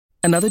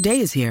Another day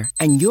is here,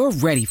 and you're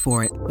ready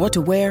for it. What to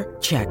wear?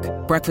 Check.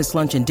 Breakfast,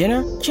 lunch, and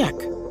dinner? Check.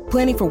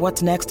 Planning for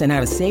what's next and how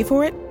to save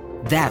for it?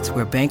 That's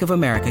where Bank of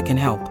America can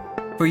help.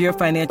 For your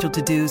financial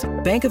to-dos,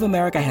 Bank of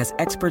America has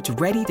experts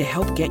ready to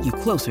help get you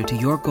closer to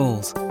your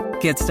goals.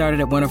 Get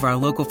started at one of our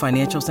local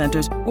financial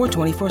centers or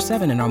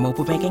 24/7 in our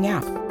mobile banking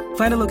app.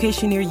 Find a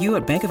location near you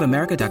at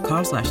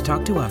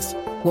bankofamerica.com/talktous.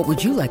 What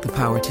would you like the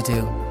power to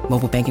do?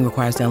 Mobile banking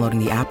requires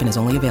downloading the app and is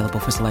only available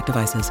for select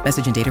devices.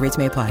 Message and data rates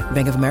may apply.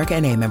 Bank of America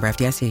N.A., member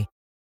FDIC.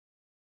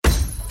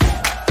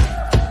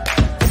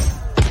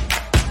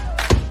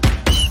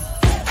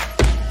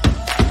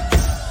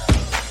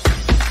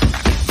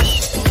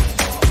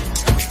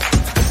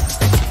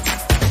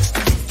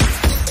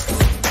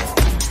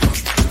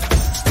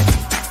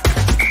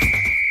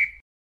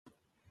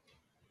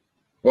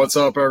 What's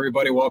up,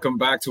 everybody? Welcome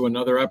back to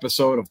another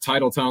episode of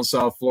Titletown,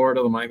 South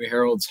Florida, the Miami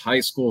Herald's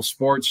high school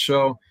sports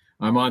show.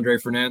 I'm Andre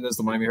Fernandez,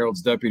 the Miami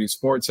Herald's deputy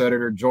sports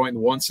editor, joined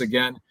once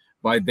again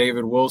by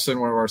David Wilson,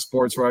 one of our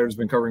sports writers,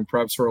 been covering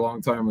preps for a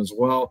long time as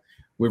well.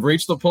 We've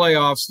reached the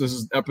playoffs. This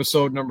is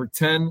episode number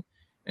 10,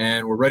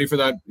 and we're ready for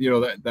that,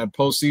 that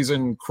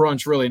postseason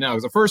crunch really now.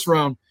 Because the first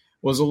round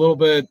was a little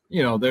bit,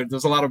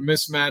 there's a lot of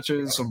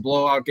mismatches, some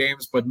blowout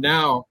games, but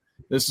now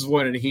this is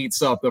when it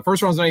heats up. The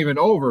first round's not even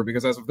over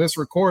because as of this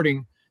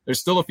recording, there's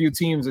still a few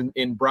teams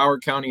in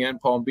Broward County and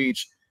Palm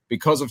Beach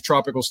because of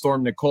Tropical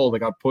Storm Nicole that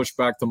got pushed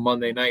back to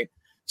Monday night.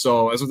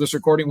 So as of this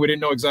recording, we didn't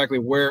know exactly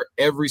where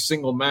every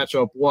single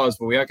matchup was,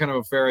 but we had kind of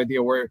a fair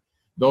idea where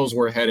those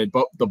were headed.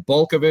 But the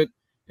bulk of it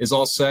is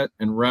all set,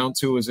 and round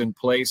 2 is in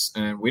place.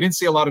 And we didn't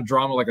see a lot of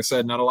drama, like I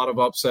said, not a lot of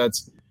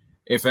upsets,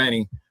 if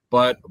any.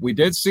 But we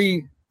did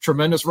see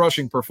tremendous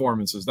rushing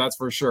performances, that's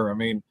for sure. I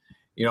mean,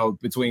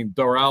 between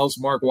Doral's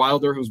Mark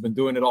Wilder, who's been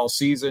doing it all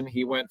season,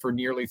 he went for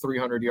nearly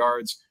 300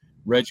 yards.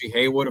 Reggie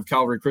Haywood of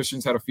Calvary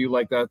Christians had a few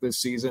like that this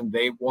season.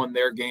 They won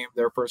their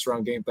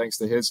first-round game, thanks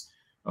to his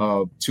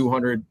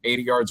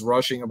 280 yards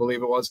rushing, I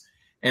believe it was.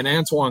 And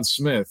Antoine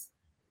Smith,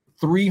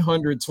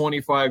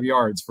 325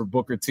 yards for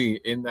Booker T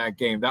in that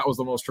game. That was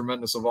the most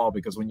tremendous of all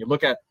because when you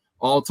look at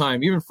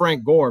all-time, even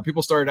Frank Gore,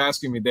 people started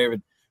asking me,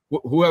 David,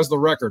 who has the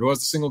record? Who has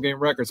the single-game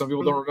record? Some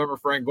people don't remember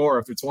Frank Gore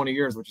after 20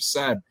 years, which is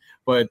sad.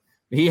 But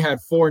he had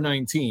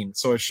 419.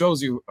 So it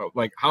shows you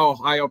like how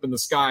high up in the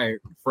sky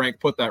Frank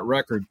put that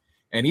record.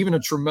 And even a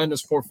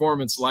tremendous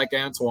performance like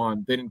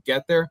Antoine didn't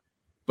get there,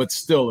 but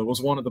still, it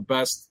was one of the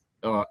best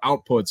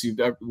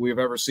outputs we've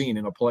ever seen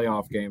in a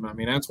playoff game. I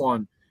mean,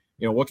 Antoine,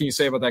 what can you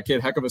say about that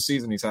kid? Heck of a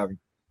season he's having.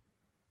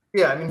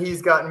 Yeah, I mean,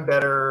 he's gotten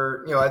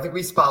better. I think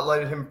we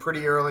spotlighted him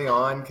pretty early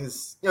on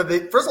because,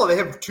 first of all, they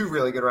have 2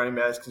 really good running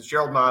backs because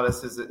Gerald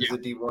Modest is a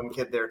D1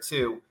 kid there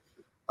too.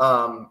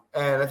 And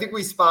I think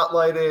we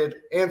spotlighted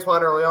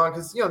Antoine early on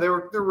because,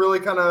 they're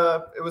really kind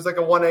of – it was like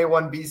a 1A,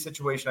 1B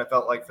situation, I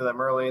felt like, for them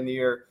early in the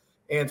year.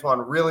 Antoine,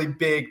 really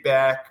big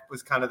back,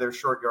 was kind of their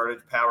short yardage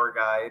power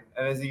guy.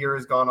 And as the year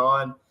has gone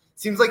on,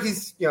 seems like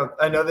he's,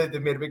 I know that they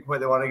made a big point.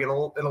 They want to get in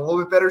a little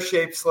bit better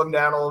shape, slim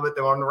down a little bit.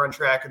 They want him to run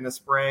track in the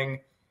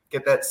spring,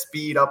 get that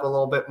speed up a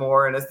little bit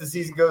more. And as the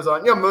season goes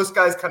on, most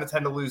guys kind of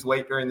tend to lose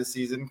weight during the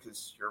season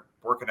because you're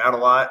working out a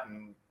lot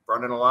and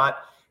running a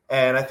lot.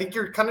 And I think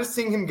you're kind of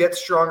seeing him get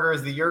stronger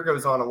as the year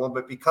goes on a little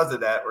bit because of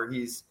that, where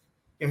he's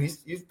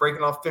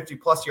breaking off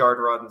 50-plus yard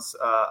runs,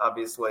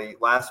 obviously,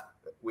 last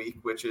week,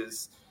 which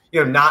is –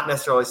 not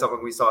necessarily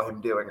something we saw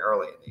him doing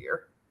early in the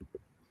year.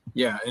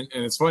 Yeah, and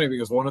it's funny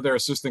because one of their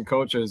assistant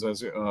coaches,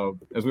 as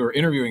we were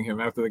interviewing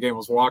him after the game,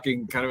 was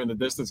walking kind of in the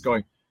distance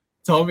going,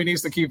 tell him he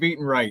needs to keep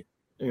eating right,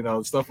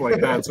 stuff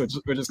like that. So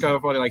which is kind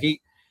of funny. Like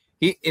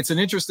it's an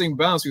interesting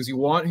balance because you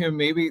want him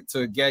maybe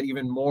to get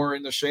even more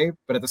into shape,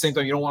 but at the same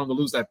time, you don't want him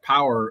to lose that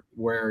power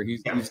where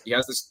he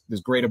has this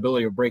great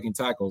ability of breaking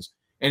tackles.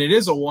 And it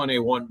is a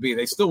 1A, 1B.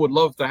 They still would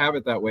love to have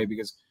it that way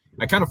because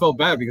I kind of felt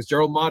bad because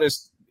Gerald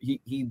Modest,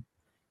 he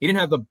didn't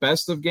have the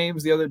best of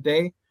games the other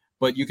day,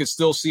 but you could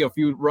still see a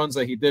few runs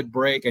that he did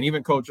break. And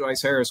even Coach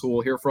Ice Harris, who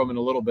we'll hear from in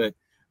a little bit,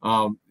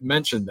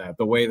 mentioned that,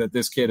 the way that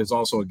this kid is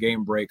also a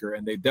game breaker.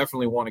 And they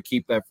definitely want to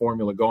keep that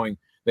formula going.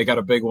 They got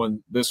a big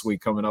one this week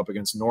coming up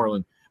against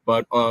Norland.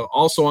 But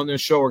also on this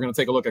show, we're going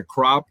to take a look at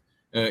Crop,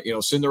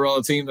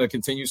 Cinderella team that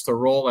continues to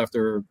roll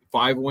after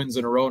 5 wins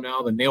in a row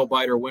now. The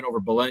nail-biter win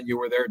over Belen. You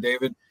were there,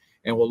 David.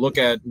 And we'll look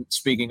at,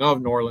 speaking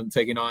of Norland,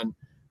 taking on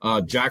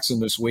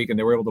Jackson this week, and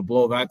they were able to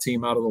blow that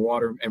team out of the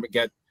water and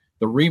get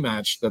the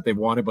rematch that they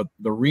wanted. But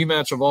the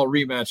rematch of all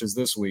rematches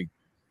this week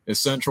is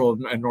Central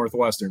and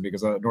Northwestern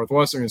because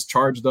Northwestern is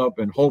charged up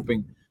and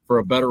hoping for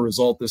a better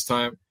result this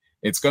time.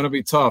 It's going to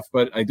be tough,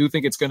 but I do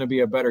think it's going to be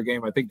a better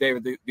game. I think,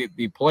 David,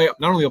 the playoff,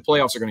 not only the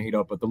playoffs are going to heat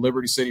up, but the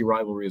Liberty City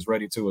rivalry is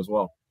ready too as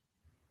well.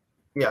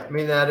 Yeah, I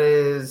mean, that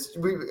is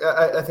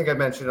I think I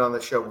mentioned it on the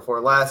show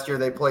before. Last year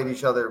they played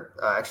each other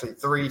actually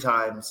 3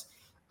 times.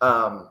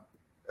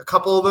 A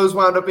couple of those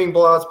wound up being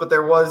blowouts, but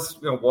there was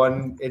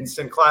one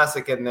instant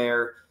classic in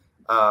there.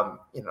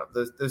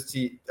 Those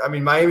teams. I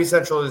mean, Miami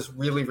Central is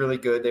really, really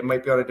good. They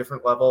might be on a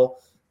different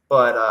level,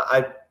 but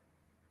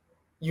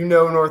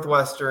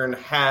Northwestern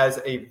has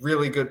a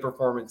really good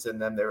performance in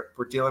them.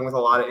 We're dealing with a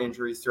lot of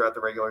injuries throughout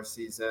the regular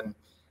season.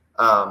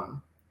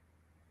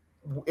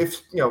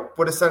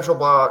 Would a central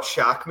blowout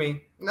shock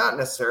me? Not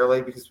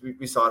necessarily, because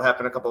we saw it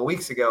happen a couple of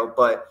weeks ago,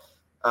 but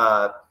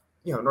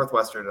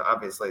Northwestern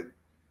obviously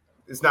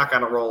is not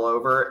going to roll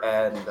over.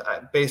 And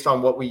based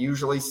on what we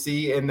usually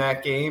see in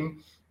that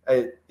game,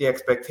 the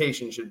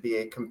expectation should be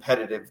a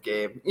competitive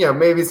game.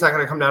 Maybe it's not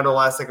going to come down to a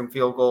last-second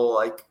field goal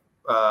like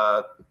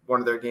one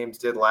of their games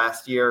did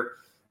last year,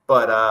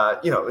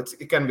 but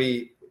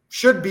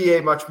should be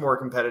a much more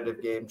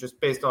competitive game just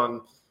based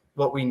on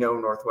what we know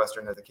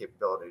Northwestern has the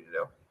capability to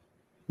do.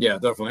 Yeah,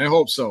 definitely. I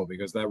hope so,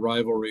 because that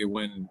rivalry,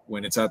 when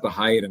it's at the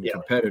height and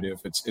competitive,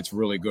 it's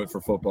really good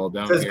for football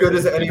down here. As good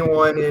as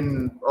anyone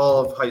in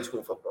all of high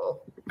school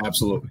football.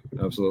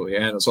 Absolutely.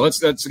 And so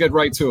let's get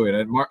right to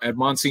it. At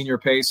Monsignor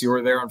Pace, you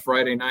were there on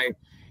Friday night,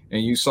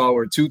 and you saw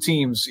where two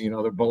teams,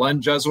 the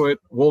Belen Jesuit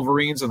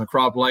Wolverines and the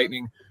Crop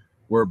Lightning,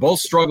 were both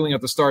struggling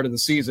at the start of the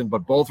season,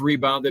 but both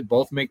rebounded,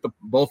 both made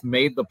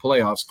the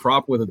playoffs.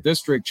 Crop, with a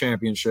district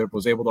championship,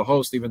 was able to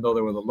host even though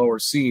they were the lower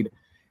seed.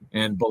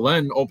 And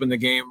Belen opened the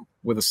game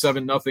with a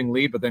 7-0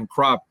 lead, but then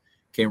Crop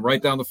came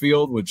right down the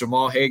field with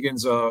Jamal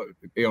Hagens,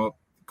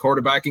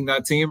 quarterbacking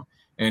that team.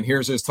 And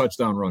here's his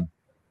touchdown run.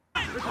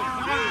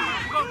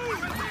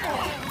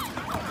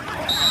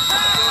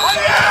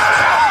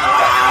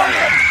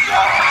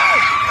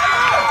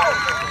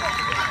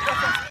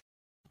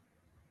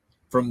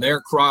 From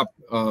there, Crop,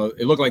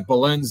 it looked like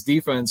Belen's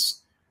defense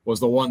was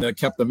the one that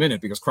kept them in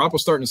it, because Crop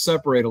was starting to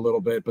separate a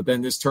little bit, but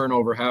then this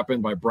turnover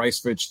happened by Bryce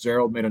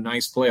Fitzgerald, made a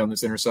nice play on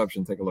this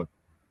interception. Take a look.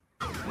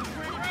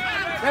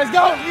 Let's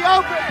go. He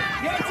open.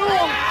 Get it to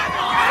him.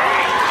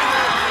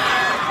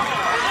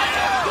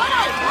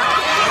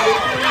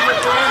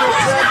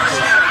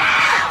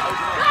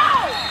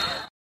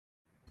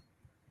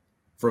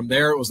 From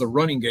there, it was the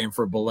running game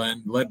for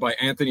Belen, led by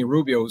Anthony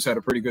Rubio, who's had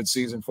a pretty good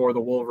season for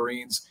the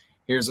Wolverines.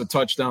 Here's a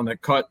touchdown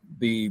that cut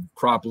the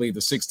Crop lead to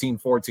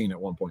 16-14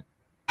 at one point.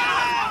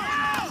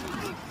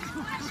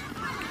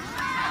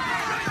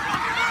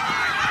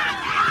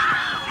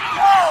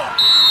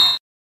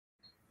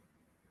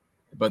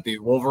 But the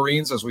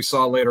Wolverines, as we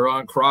saw later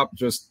on, Crop,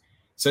 just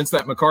since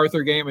that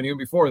MacArthur game and even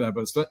before that,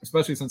 but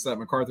especially since that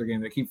MacArthur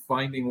game, they keep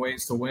finding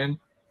ways to win.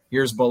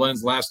 Here's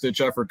Belen's last-ditch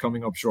effort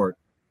coming up short.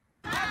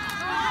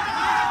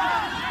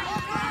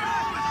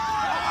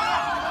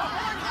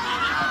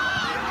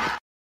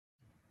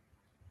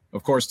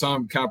 Of course,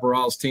 Tom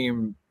Caporal's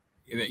team,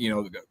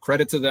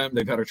 credit to them.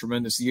 They've had a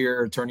tremendous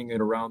year turning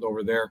it around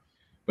over there.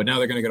 But now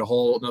they're going to get a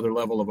whole another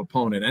level of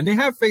opponent. And they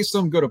have faced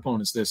some good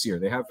opponents this year.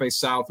 They have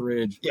faced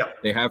Southridge. Yeah.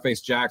 They have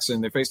faced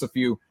Jackson. They faced a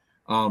few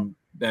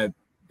that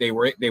they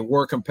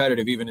were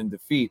competitive even in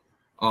defeat,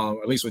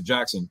 at least with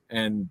Jackson.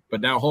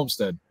 But now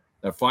Homestead,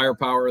 that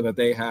firepower that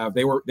they have,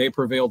 they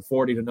prevailed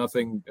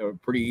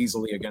 40-0 pretty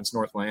easily against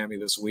North Miami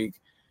this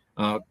week.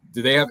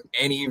 Do they have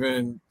any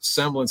even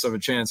semblance of a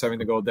chance having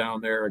to go down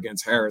there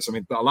against Harris? I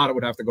mean, a lot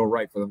would have to go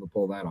right for them to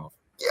pull that off.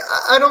 Yeah,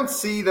 I don't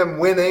see them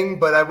winning,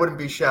 but I wouldn't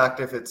be shocked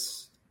if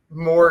it's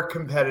more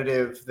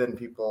competitive than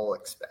people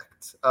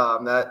expect.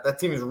 That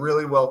team is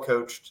really well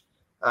coached.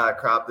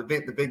 Crop, the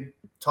big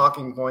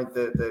talking point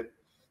that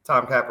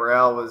Tom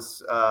Caporal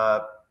was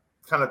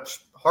kind of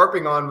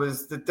harping on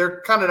was that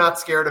they're kind of not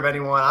scared of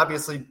anyone.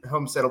 Obviously,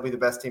 Homestead will be the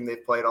best team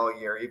they've played all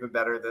year, even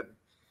better than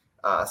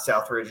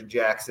Southridge and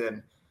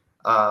Jackson.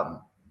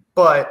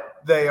 But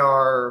they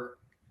are,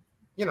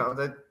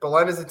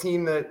 Belen is a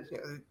team that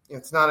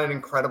it's not an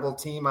incredible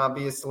team,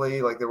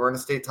 obviously. Like, they weren't a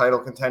state title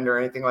contender or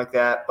anything like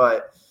that,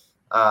 but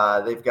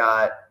they've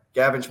got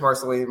Gavin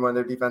Schmarceline, one of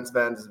their defensive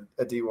ends,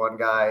 a D1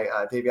 guy.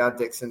 Davion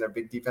Dixon, their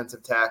big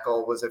defensive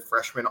tackle, was a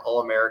freshman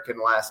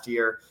All-American last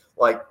year.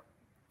 Like,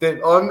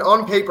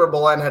 on paper,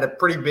 Belen had a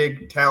pretty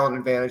big talent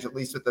advantage, at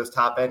least with those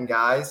top-end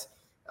guys.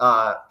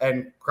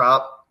 And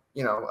Crop,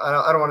 I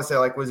don't want to say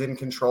was in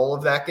control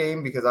of that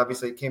game, because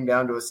obviously it came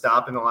down to a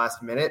stop in the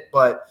last minute.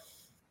 But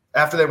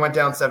after they went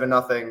down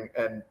 7-0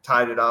 and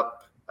tied it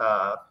up,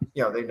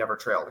 they never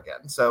trailed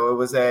again. So it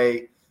was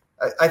I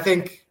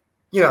think,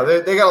 they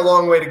got a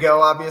long way to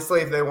go,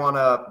 obviously, if they want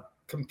to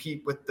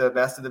compete with the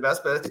best of the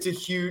best. But it's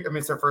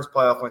it's their first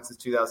playoff win since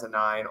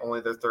 2009,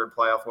 only their third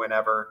playoff win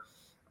ever.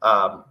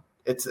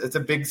 It's a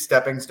big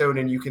stepping stone,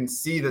 and you can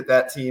see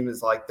that team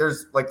is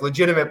there's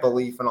legitimate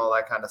belief and all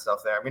that kind of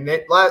stuff there. I mean,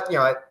 last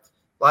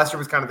year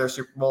was kind of their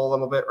Super Bowl a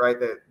little bit, right?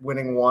 That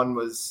winning one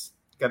was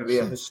going to be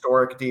a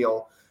historic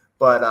deal.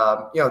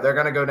 But, they're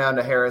going to go down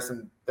to Harris,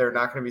 and they're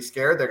not going to be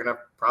scared. They're going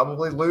to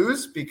probably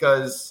lose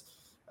because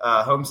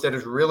Homestead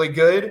is really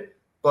good.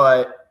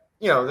 But,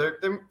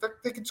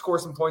 they could score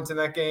some points in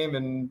that game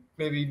and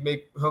maybe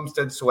make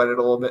Homestead sweat it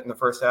a little bit in the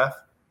first half.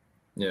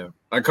 Yeah.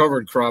 I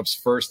covered Crop's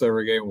first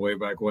ever game way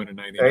back when in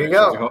 99. There you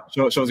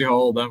go. Shows you how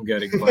old I'm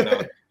getting.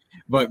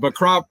 But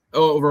Crop,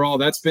 overall,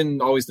 that's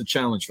been always the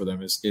challenge for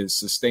them is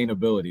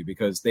sustainability,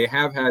 because they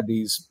have had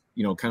these,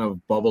 kind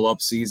of bubble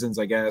up seasons,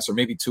 I guess, or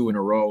maybe two in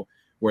a row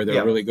where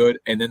they're really good,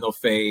 and then they'll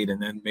fade,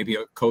 and then maybe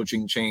a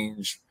coaching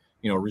change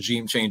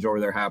regime change over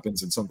there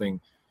happens and something,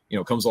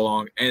 comes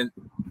along. And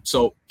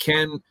so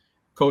can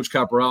Coach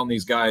Caparell and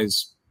these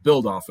guys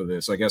build off of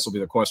this, I guess, will be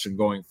the question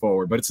going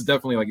forward. But it's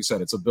definitely, like you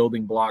said, it's a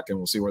building block, and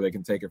we'll see where they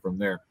can take it from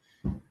there.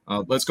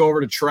 Let's go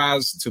over to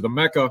Traz, to the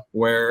Mecca,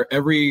 where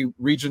every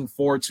Region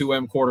 4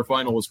 2M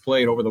quarterfinal was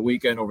played over the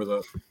weekend, over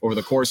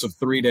the course of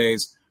 3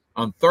 days.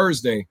 On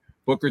Thursday,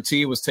 Booker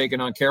T was taking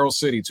on Carroll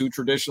City, two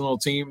traditional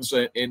teams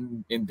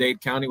in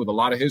Dade County with a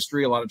lot of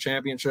history, a lot of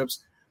championships.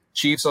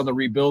 Chiefs on the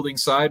rebuilding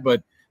side,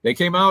 but they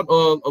came out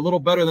a little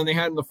better than they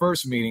had in the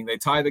first meeting. They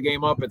tied the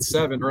game up at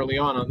 7 early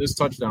on this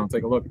touchdown.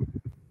 Take a look.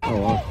 Oh,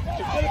 wow.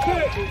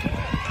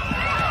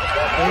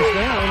 First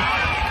down.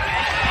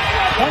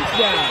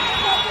 Touchdown.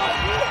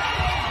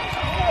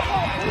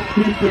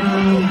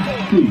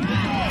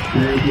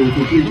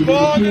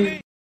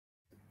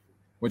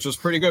 Which was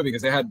pretty good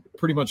because they had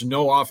pretty much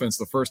no offense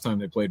the first time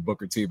they played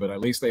Booker T, but at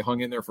least they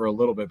hung in there for a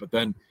little bit. But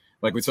then,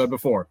 like we said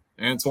before,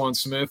 Antoine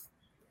Smith,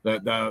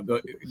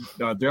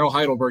 Daryl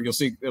Heidelberg, you'll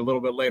see a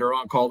little bit later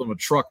on, called him a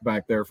truck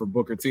back there for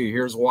Booker T.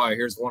 Here's why.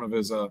 Here's one of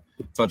his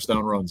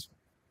touchdown runs.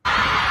 Joe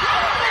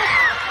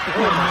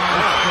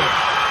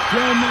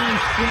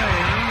Monstrell,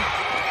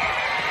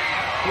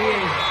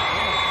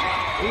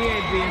 he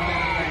ain't being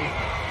that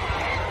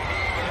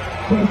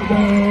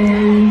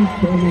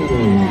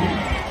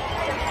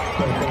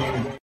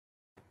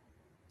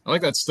I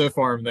like that stiff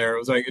arm there. It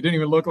was like, it didn't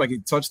even look like he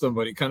touched him,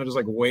 but he kind of just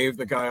like waved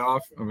the guy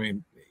off. I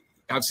mean,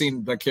 I've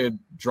seen that kid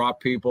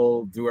drop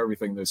people, do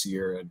everything this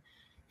year. And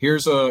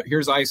here's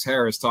Ice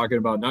Harris talking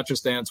about not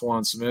just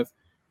Antoine Smith,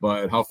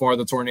 but how far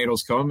the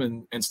Tornadoes come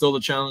and still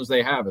the challenge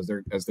they have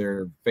as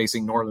they're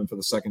facing Northern for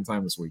the second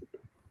time this week.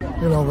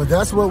 But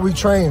that's what we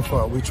train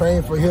for. We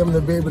train for him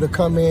to be able to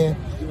come in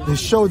to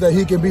show that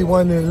he can be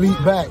one of the elite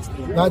backs,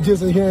 not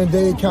just here in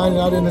Dade County,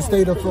 not in the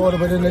state of Florida,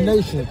 but in the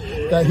nation,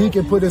 that he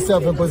can put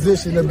himself in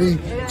position to be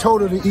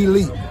totally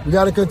elite. We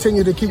got to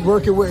continue to keep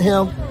working with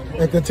him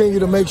and continue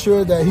to make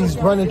sure that he's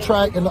running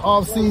track in the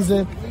off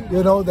season,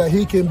 that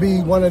he can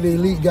be one of the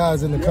elite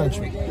guys in the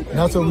country. And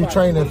that's what we're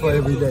training for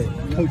every day.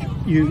 Coach,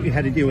 you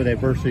had to deal with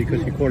adversity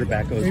because your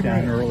quarterback goes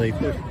down early.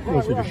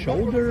 Was it a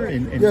shoulder?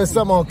 Yeah,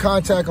 something on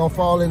contact, on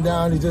falling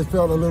down. He just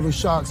felt a little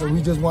shocked, so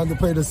we just wanted to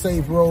play the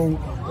safe role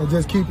and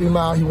just keep him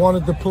out. He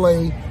wanted to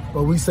play,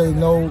 but we say,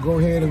 no, go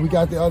ahead. And we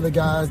got the other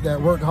guys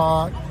that work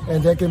hard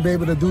and they can be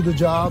able to do the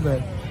job.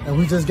 And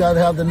we just got to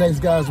have the next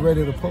guys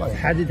ready to play.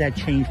 How did that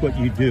change what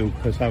you do?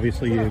 Because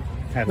obviously you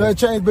had it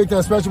changed big time,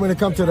 especially when it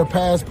comes to the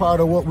pass part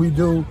of what we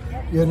do.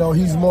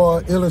 He's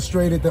more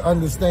illustrated to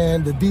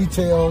understand the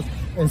details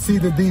and see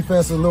the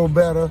defense a little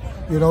better,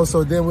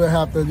 so then we'll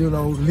have to,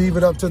 leave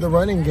it up to the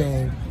running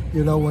game,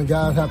 when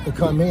guys have to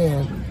come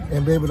in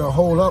and be able to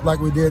hold up like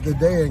we did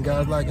today, and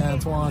guys like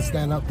Antoine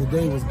stand up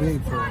today was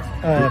big for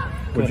us.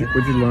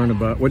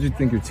 What'd you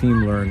think your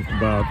team learned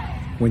about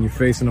when you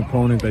face an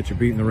opponent that you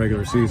beat in the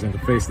regular season, to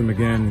face them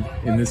again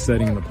in this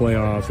setting in the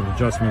playoffs and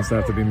adjustments that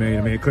have to be made?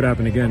 I mean, it could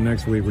happen again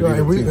next week.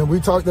 And we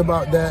talked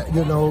about that,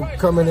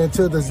 coming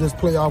into this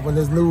playoff when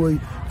this new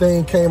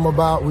thing came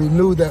about. We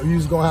knew that we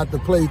was going to have to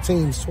play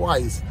teams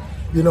twice,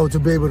 to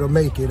be able to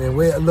make it. And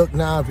where it look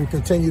now, if you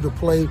continue to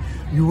play,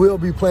 you will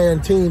be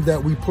playing teams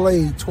that we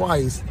played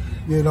twice,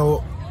 in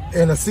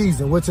a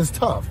season, which is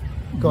tough.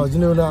 Because,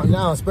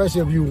 now,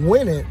 especially if you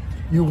win it,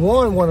 you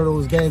won one of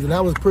those games, and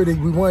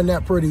we won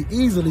that pretty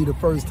easily the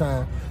first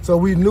time. So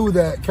we knew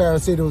that Carroll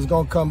City was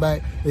going to come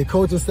back. The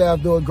coaching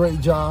staff do a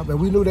great job, and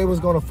we knew they was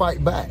going to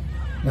fight back.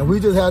 And we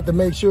just had to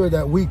make sure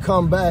that we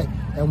come back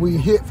and we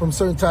hit from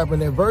certain type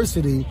of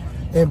adversity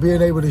and being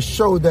able to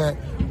show that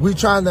we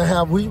trying to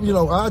have,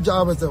 our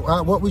job is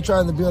what we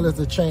trying to build is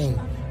a chain.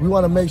 We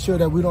want to make sure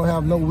that we don't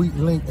have no weak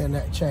link in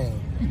that chain,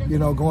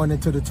 going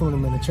into the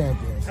tournament of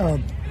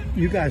champions.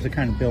 You guys are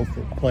kind of built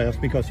for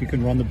playoffs because you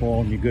can run the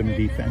ball and you're good in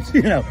defense.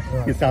 You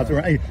start to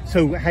run.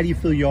 So how do you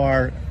feel you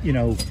are,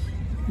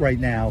 right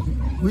now?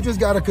 We just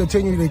got to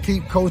continue to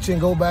keep coaching,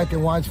 go back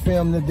and watch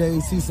film today,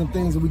 see some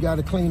things that we got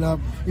to clean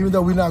up, even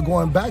though we're not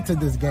going back to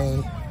this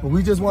game. But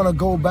we just want to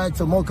go back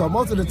to most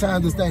of the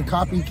time this thing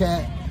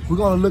copycat. We're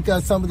going to look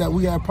at something that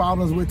we had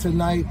problems with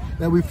tonight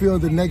that we feel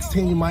the next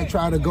team might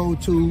try to go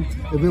to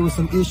if there was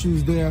some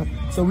issues there.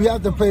 So we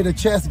have to play the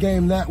chess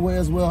game that way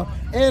as well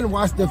and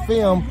watch the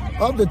film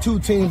of the two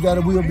teams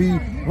that we'll be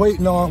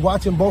waiting on,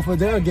 watching both of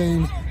their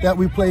games that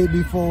we played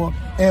before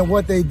and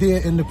what they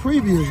did in the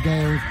previous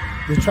games.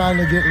 They're trying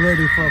to get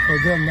ready for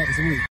them next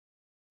week.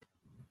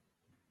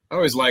 I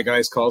always like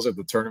Ice calls it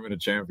the Tournament of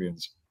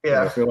Champions.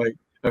 Yeah. I feel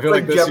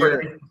like this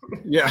year,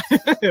 yeah,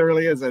 it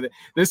really is.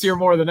 This year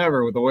more than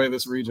ever with the way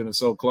this region is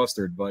so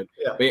clustered. But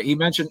he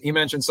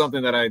mentioned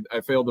something that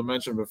I failed to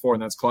mention before,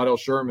 and that's Claudel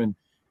Sherman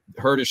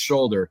hurt his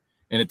shoulder,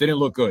 and it didn't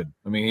look good.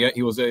 I mean,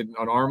 he was his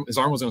arm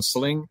was in a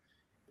sling.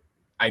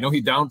 I know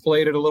he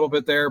downplayed it a little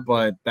bit there,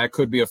 but that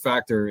could be a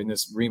factor in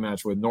this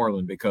rematch with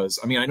Norland because,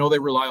 I mean, I know they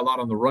rely a lot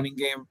on the running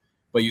game,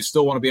 but you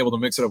still want to be able to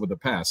mix it up with the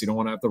pass. You don't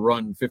want to have to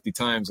run 50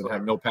 times and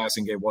have no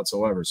passing game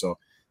whatsoever. So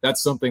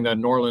that's something that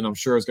Norland, I'm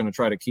sure, is going to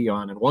try to key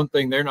on. And one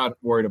thing they're not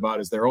worried about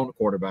is their own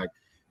quarterback.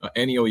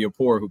 Enio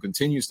Yapur, who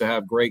continues to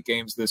have great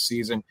games this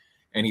season.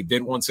 And he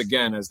did once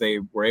again as they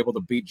were able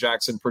to beat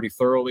Jackson pretty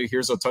thoroughly.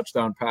 Here's a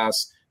touchdown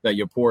pass that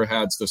Yapur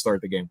had to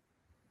start the game.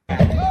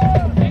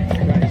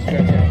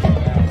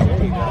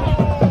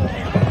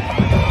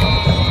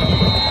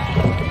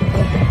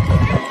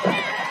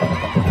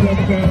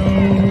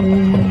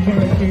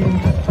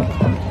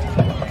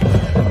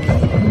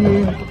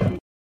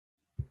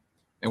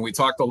 And we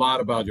talked a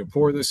lot about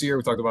Yapur this year.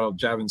 We talked about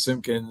Javin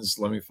Simpkins,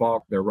 Lemmy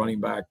Falk, their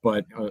running back,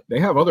 but they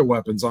have other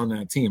weapons on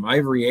that team.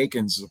 Ivory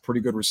Akins is a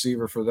pretty good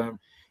receiver for them.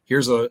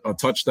 Here's a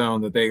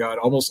touchdown that they got.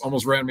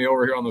 Almost ran me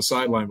over here on the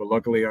sideline, but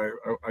luckily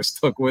I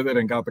stuck with it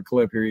and got the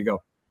clip. Here you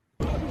go.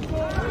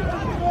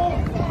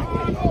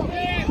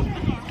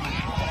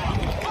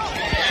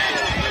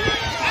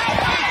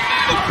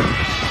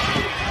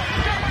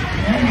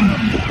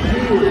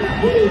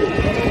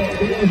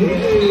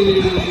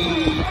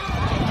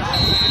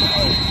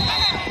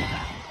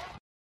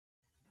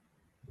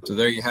 So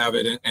there you have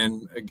it.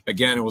 And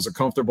again, it was a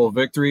comfortable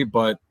victory,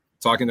 but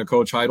talking to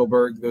Coach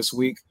Heidelberg this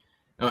week,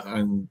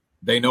 and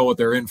they know what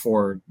they're in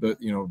for,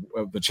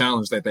 the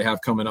challenge that they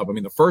have coming up. I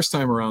mean, the first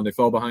time around, they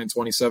fell behind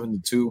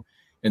 27-2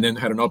 and then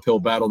had an uphill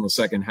battle in the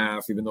second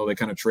half, even though they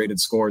kind of traded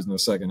scores in the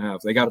second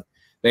half. They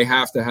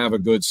have to have a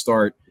good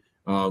start.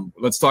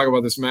 Let's talk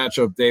about this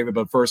matchup, David,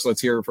 but first let's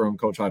hear from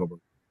Coach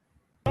Heidelberg.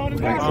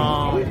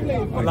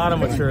 A lot of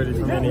maturity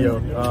from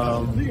Enio.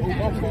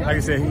 Like I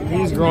said,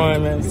 he's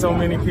growing, man. So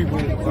many people,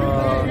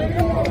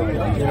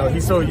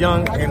 he's so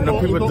young, and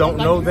people don't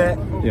know that.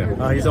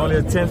 Yeah. He's only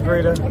a 10th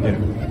grader.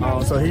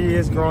 Yeah. So he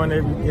is growing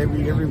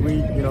every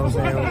week. You know what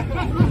I'm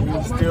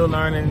saying? He's still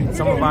learning.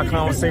 Some of our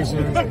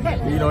conversations,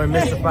 it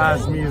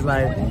mystifies me. It's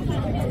like,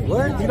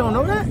 what? You don't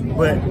know that?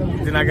 But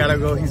then I gotta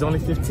go. He's only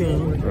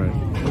 15.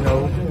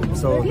 Right.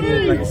 So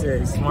like I said,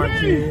 he's a smart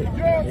kid,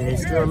 and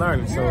he's still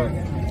learning. So.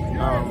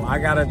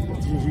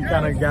 He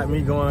kind of got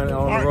me going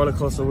on the roller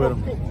coaster with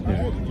him.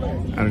 Yeah.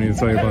 I don't need to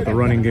tell you about the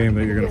running game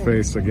that you're going to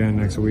face again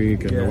next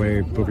week, and the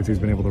way Booker T's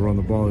been able to run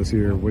the ball this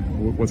year.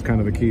 What's kind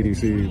of the key? Do you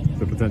see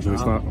to potentially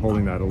stop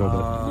holding that a little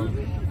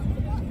bit?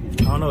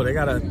 I don't know. They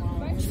got a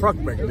truck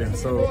back there,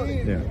 so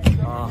yeah.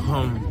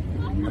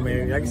 I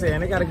mean, like I said,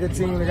 and they got a good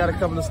team. They got a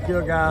couple of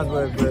skilled guys,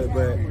 but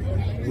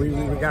we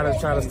got to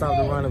try to stop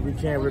the run. If we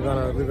can't, we're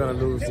gonna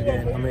lose the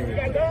game. I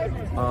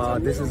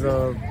mean, this is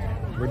a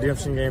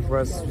redemption game for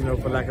us,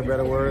 for lack of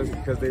better words,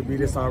 because they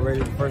beat us already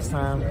the first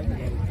time.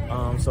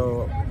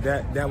 So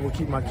that will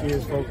keep my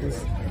kids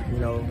focused,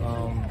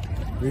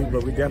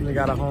 but we definitely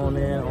got to hone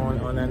in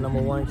on that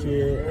number one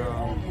kid.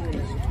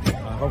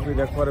 Hopefully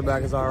that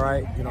quarterback is all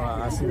right.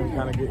 I see him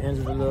kind of get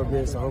injured a little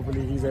bit, so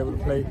hopefully he's able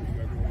to play.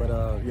 But,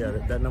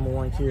 that number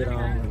one kid,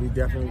 we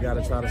definitely got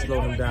to try to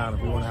slow him down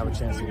if we want to have a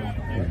chance to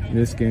win. In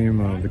this game,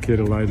 the kid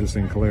Elijah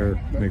St.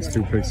 Clair makes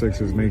 2 pick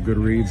sixes, made good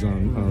reads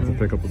on to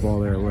pick up the ball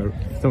there.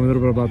 Tell me a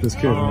little bit about this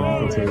kid.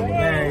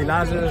 Man,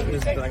 Elijah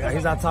is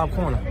he's our top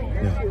corner.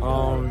 Yeah.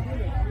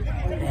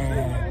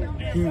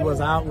 And he was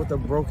out with a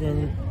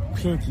broken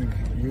pinky,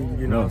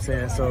 you know what I'm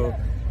saying? So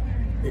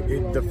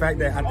the fact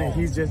that I think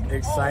he's just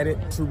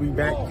excited to be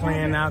back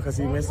playing now because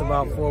he missed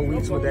about 4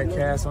 weeks with that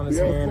cast on his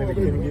hand and it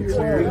couldn't get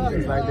cleared and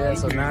things like that.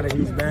 So now that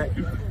he's back,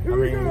 I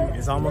mean,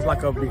 it's almost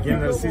like a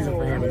beginning of the season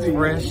for him. He's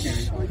fresh,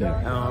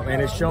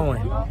 and it's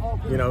showing,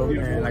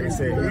 And like I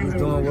said, he's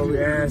doing what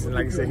we asked, and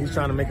like I said, he's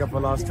trying to make up for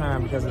lost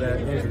time because of that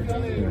injury.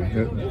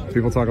 Yeah.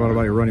 People talk a lot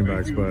about your running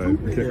backs, but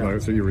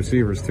so your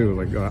receivers too.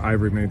 Like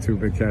Ivory made 2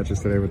 big catches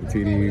today with the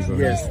TDs.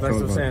 Yes, that's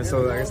what I'm saying.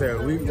 So like I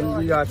said,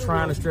 we are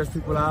trying to stretch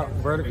people out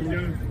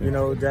vertically.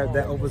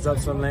 That opens up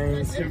some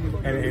lanes,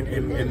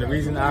 and the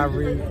reason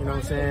Ivory, you know what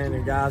I'm saying,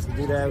 and guys can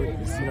do that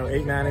is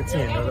 8, 9, and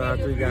 10. Those are our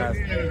 3 guys.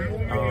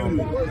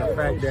 The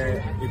fact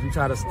that if you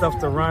try to stuff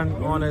the run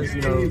on us,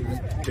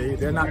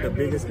 they're not the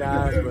biggest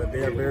guys, but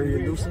they're very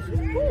elusive,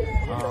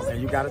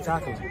 and you got to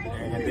tackle them.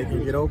 And they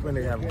can get open.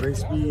 They have great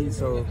speed.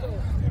 So,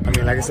 I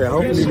mean, like I said,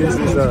 hopefully this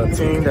is a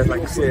team that,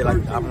 like you said,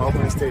 like my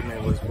opening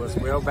statement was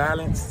well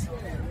balanced,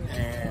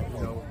 and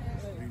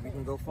we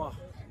can go far.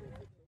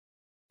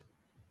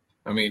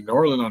 I mean,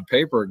 Norland on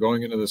paper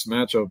going into this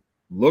matchup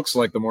looks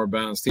like the more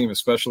balanced team,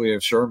 especially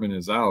if Sherman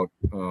is out,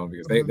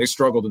 because they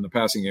struggled in the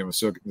passing game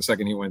the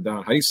second he went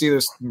down. How do you see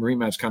this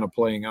rematch kind of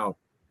playing out?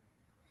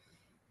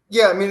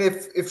 Yeah, I mean,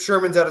 if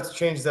Sherman's out, it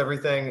changes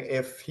everything.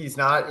 If he's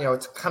not,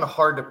 it's kind of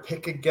hard to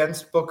pick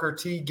against Booker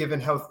T, given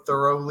how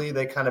thoroughly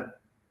they kind of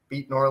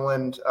beat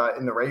Norland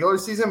in the regular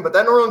season. But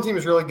that Norland team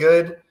is really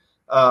good.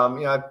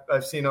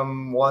 I've seen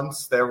them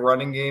once. Their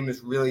running game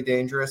is really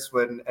dangerous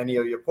when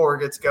Enio Yapur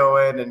gets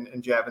going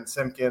and Javin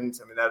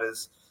Simpkins. I mean, that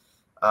is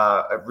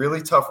a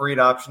really tough read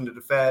option to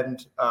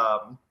defend.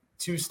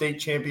 2 state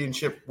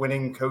championship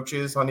winning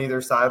coaches on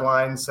either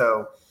sideline.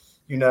 So,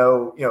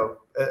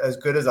 as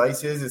good as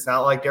Ice is, it's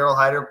not like Daryl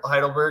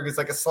Heidelberg is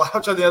like a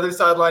slouch on the other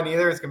sideline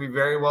either. It's going to be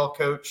very well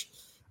coached.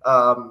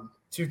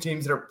 2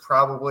 teams that are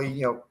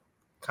probably,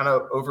 kind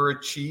of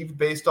overachieved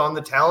based on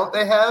the talent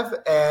they have.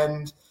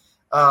 And,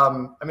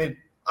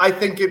 I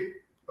think it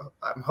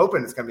I'm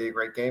hoping it's going to be a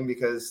great game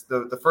because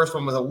the first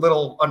one was a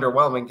little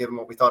underwhelming given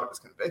what we thought it was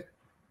going to be.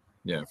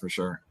 Yeah, for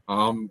sure.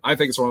 I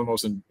think it's one of the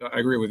most. I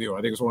agree with you.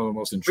 I think it's one of the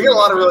most intriguing. We got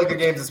a lot of really good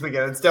games this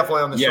weekend. It's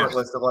definitely on the short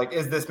list of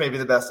is this maybe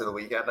the best of the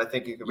weekend? I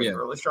think you could make a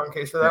really strong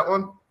case for that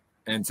one.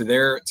 And to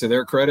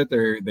their credit,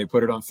 they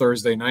put it on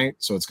Thursday night,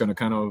 so it's going to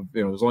kind of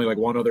there's only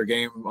one other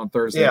game on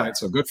Thursday night,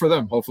 so good for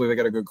them. Hopefully, they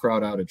get a good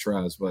crowd out at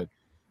Traz. But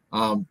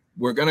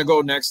we're going to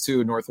go next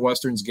to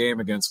Northwestern's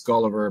game against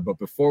Gulliver. But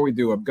before we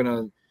do, I'm going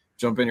to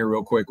jump in here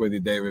real quick with you,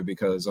 David,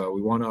 because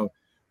we want to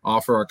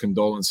offer our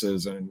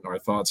condolences, and our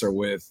thoughts are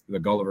with the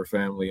Gulliver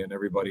family and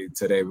everybody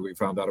today. We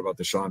found out about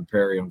Deshaun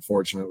Perry,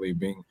 unfortunately,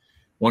 being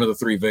one of the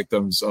 3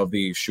 victims of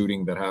the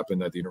shooting that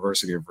happened at the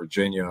University of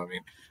Virginia. I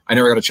mean, I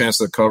never got a chance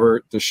to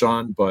cover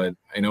Deshaun, but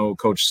I know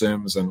Coach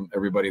Sims and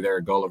everybody there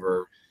at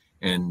Gulliver,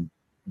 and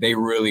they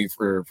really,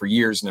 for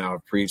years now,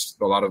 have preached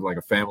a lot of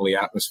a family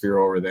atmosphere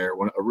over there.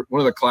 One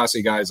of the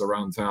classy guys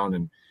around town,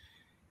 and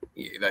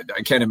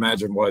I can't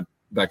imagine what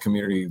that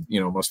community,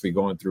 must be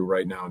going through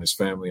right now, and his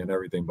family and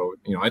everything. But,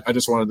 I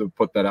just wanted to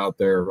put that out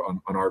there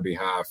on our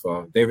behalf.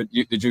 David,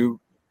 did you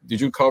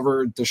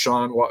cover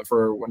Deshaun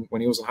for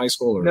when he was in high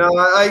school? Or? No,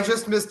 I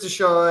just missed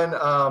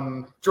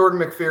Deshaun. Jordan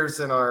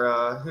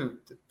McPherson, who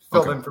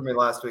filled in for me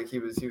last week, he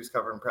was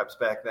covering preps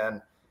back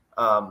then.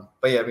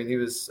 But yeah, I mean, he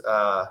was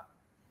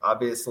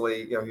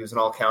obviously, he was an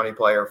all-county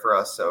player for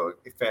us, so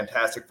a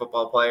fantastic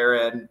football player.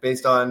 And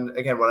based on,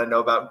 again, what I know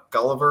about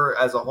Gulliver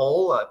as a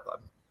whole,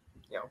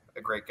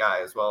 a great guy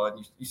as well.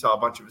 And you saw a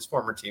bunch of his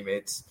former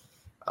teammates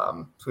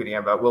tweeting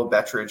about Will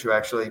Bettridge, who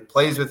actually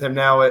plays with him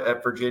now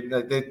at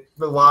Virginia.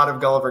 A lot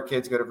of Gulliver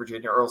kids go to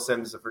Virginia. Earl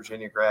Sims is a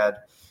Virginia grad.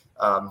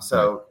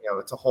 So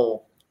it's a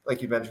whole,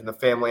 like you mentioned, the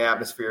family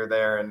atmosphere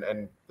there,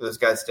 and those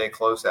guys stay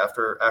close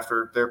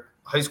after their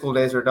high school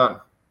days are done.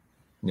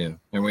 Yeah.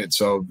 And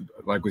so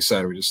like we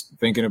said, we're just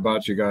thinking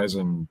about you guys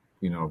and,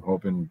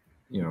 hoping,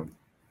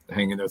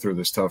 hanging there through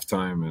this tough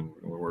time.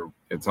 And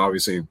it's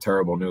obviously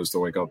terrible news to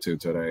wake up to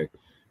today,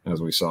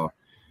 as we saw.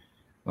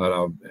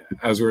 But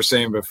as we were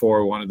saying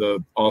before, wanted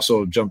to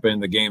also jump in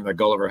the game that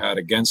Gulliver had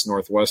against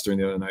Northwestern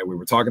the other night. We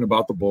were talking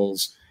about the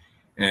Bulls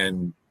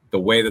and the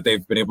way that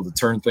they've been able to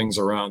turn things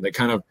around. They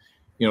kind of,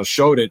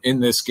 showed it in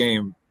this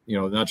game,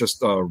 not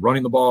just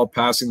running the ball,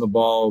 passing the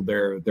ball.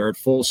 They're at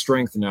full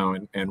strength now.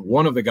 And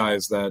one of the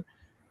guys that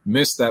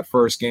missed that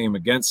first game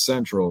against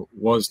Central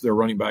was their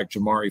running back,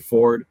 Jamari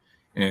Ford.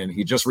 And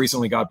he just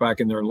recently got back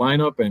in their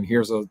lineup, and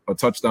here's a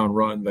touchdown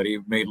run that he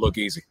made look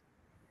easy.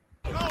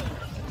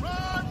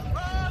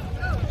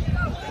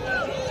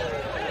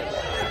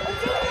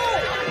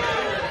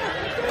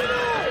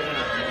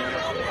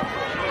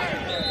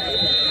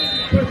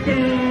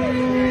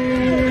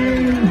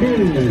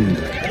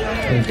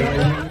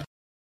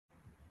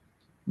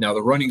 Now,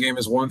 the running game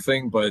is one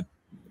thing, but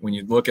when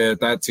you look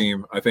at that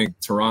team, I think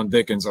Teron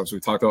Dickens, as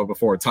we talked about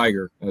before,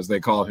 Tiger, as they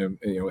call him,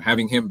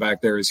 having him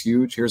back there is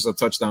huge. Here's a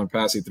touchdown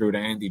pass he threw to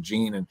Andy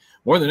Jean, and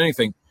more than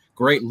anything,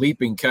 great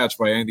leaping catch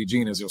by Andy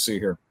Jean, as you'll see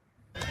here.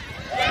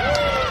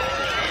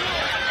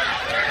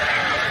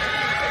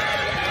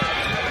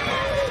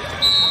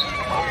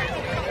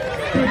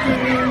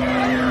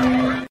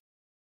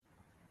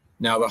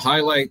 Now, the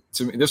highlight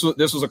to me, this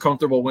was a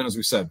comfortable win, as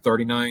we said,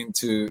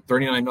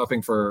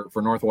 39-0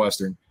 for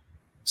Northwestern.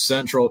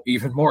 Central,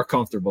 even more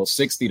comfortable,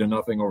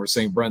 60-0 over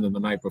St. Brendan the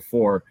night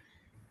before.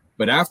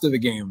 But after the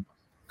game,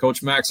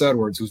 Coach Max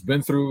Edwards, who's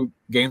been through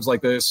games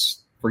like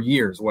this for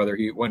years,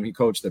 when he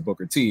coached at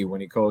Booker T, when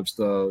he coached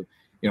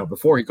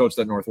before he coached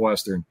at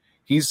Northwestern,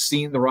 he's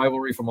seen the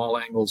rivalry from all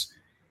angles,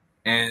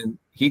 and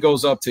he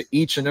goes up to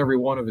each and every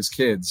one of his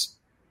kids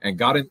and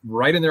got it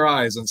right in their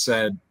eyes and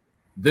said,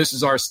 "This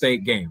is our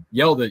state game."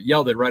 Yelled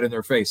it right in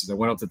their faces. I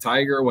went up to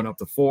Tiger, went up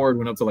to Ford,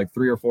 went up to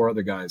 3 or 4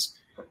 other guys.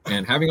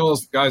 And having all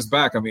those guys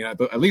back, I mean,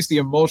 at least the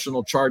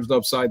emotional charged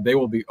up side, they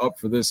will be up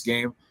for this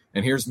game.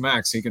 And here's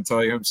Max. He can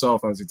tell you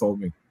himself, as he told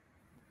me.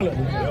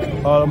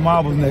 All the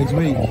marbles next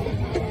week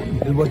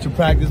is what you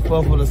practice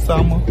for the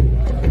summer.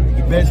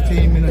 The best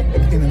team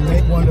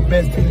one of the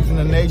best teams in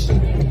the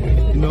nation.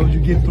 You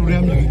get through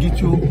them, you can get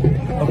you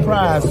a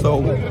prize.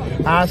 So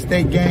our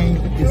state game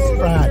is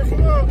Friday.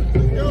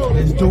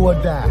 It's do or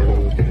die.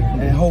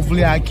 And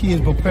hopefully our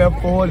kids prepare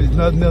for it. There's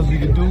nothing else we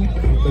can do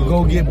but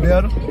go get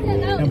better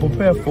and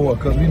prepare for it,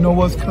 because we know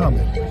what's coming.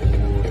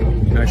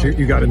 Actually,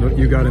 you got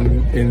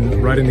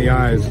in right in the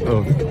eyes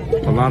of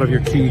a lot of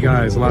your key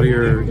guys, a lot of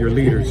your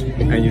leaders,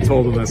 and you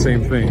told them that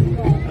same thing.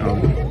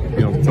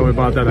 Tell me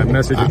about that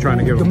message you're trying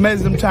to give them. The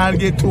message I'm trying to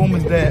get to them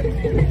is that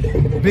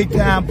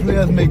big-time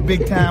players make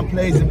big-time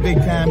plays in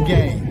big-time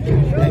games.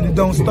 And it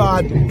don't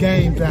start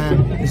game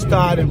time. It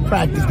start in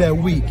practice that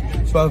week.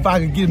 So if I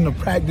could get them to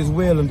practice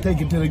well and take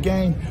it to the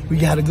game, we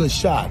got a good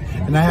shot.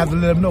 And I have to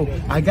let them know,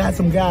 I got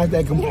some guys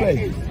that can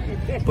play.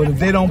 But if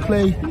they don't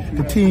play,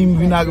 the team,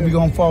 we're not going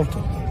to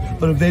falter.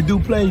 But if they do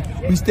play,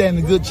 we stand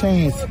a good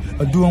chance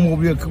of doing what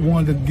we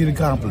wanted to get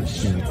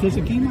accomplished. Does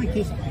a game like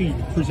this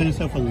present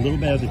itself a little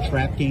bit as a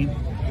trap game?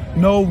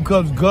 No,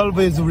 because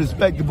Gulliver is a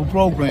respectable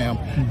program,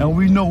 and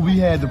we know we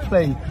had to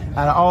play.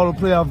 Out of all the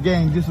playoff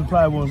games, this was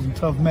probably one of some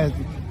tough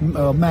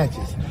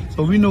matches.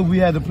 So we knew we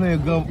had to play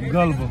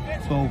Gulliver,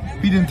 so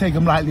we didn't take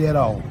them lightly at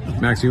all.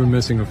 Max, you were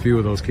missing a few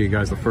of those key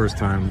guys the first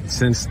time.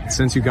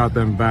 Since you got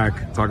them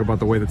back, talk about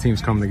the way the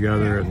teams come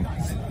together. And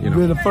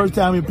the first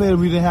time we played,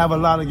 we didn't have a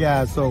lot of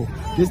guys. So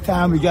this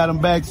time we got them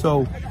back,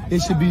 so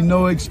it should be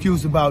no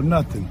excuse about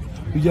nothing.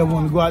 We just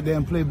want to go out there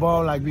and play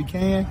ball like we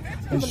can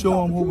and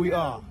show them who we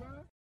are.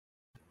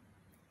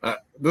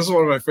 This is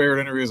one of my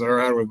favorite interviews I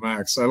ever had with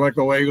Max. I like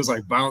the way he was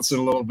like bouncing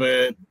a little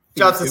bit.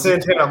 Johnson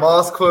Santana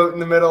Moss quote in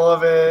the middle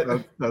of it.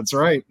 That's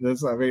right.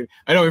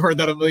 I know we've heard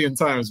that a million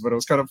times, but it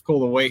was kind of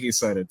cool the way he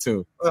said it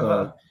too.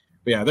 So,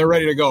 yeah, they're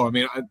ready to go. I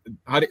mean,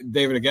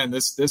 David, again,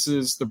 this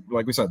is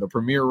like we said, the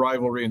premier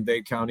rivalry in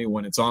Dade County.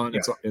 When it's on,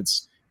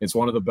 it's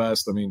one of the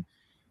best. I mean,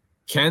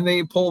 can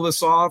they pull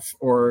this off,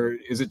 or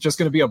is it just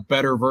going to be a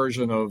better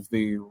version of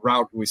the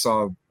route we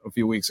saw a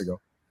few weeks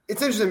ago?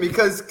 It's interesting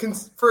because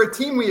for a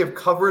team we have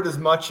covered as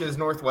much as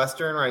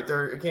Northwestern, right?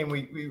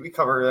 We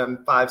cover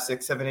them 5,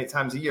 6, 7, 8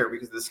 times a year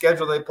because of the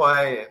schedule they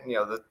play and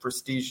the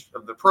prestige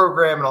of the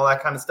program and all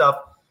that kind of stuff.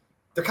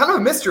 They're kind of a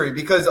mystery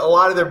because a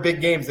lot of their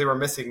big games they were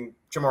missing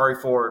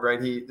Jamari Ford,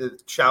 right? The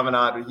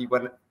Chaminade,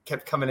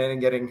 kept coming in and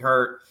getting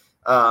hurt.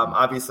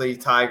 Obviously,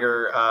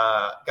 Tiger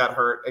got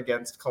hurt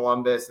against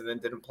Columbus and then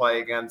didn't play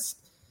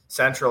against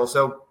Central.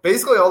 So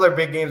basically, all their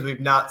big games we've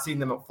not seen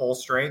them at full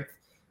strength.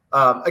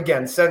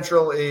 Again,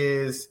 Central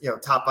is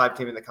top 5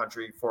 team in the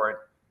country for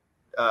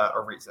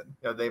a reason.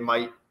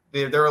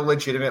 They're a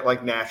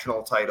legitimate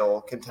national title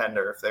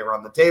contender if they were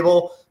on the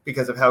table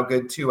because of how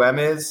good 2M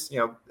is.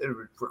 It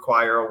would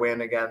require a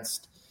win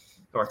against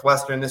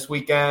Northwestern this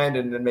weekend,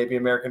 and then maybe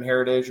American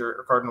Heritage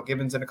or Cardinal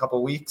Gibbons in a couple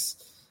of weeks.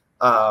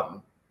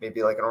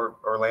 Maybe like an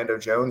Orlando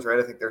Jones, right?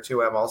 I think they're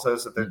 2M also.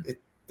 So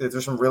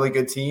there's some really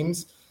good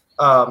teams.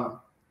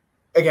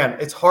 Again,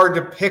 it's hard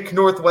to pick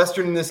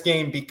Northwestern in this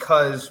game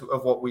because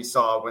of what we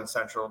saw when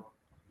Central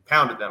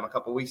pounded them a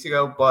couple weeks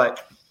ago.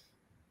 But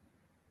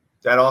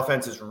that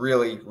offense is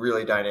really,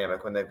 really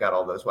dynamic when they've got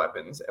all those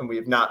weapons. And we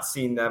have not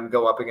seen them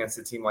go up against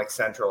a team like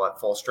Central at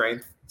full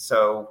strength.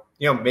 So,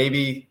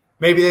 maybe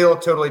they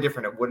look totally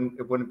different. It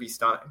wouldn't be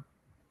stunning.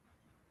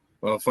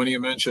 Well, funny you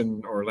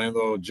mentioned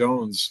Orlando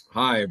Jones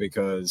High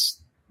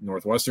because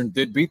Northwestern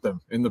did beat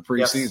them in the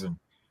preseason. Yes.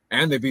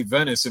 And they beat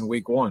Venice in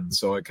week 1.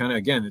 So it kind of,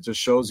 again, it just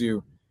shows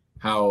you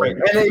how. Right.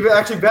 And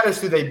actually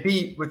Venice, who they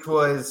beat, which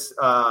was,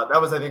 I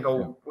think,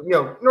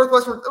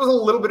 Northwestern, it was a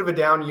little bit of a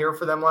down year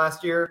for them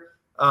last year.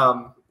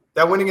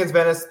 That win against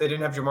Venice, they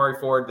didn't have Jamari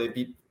Ford. They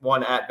beat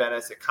one at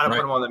Venice. It kind of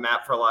put them on the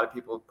map for a lot of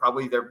people.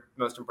 Probably their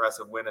most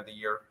impressive win of the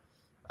year.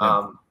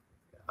 Yeah.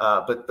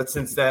 But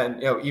since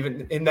then,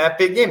 even in that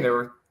big game, they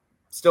were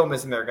still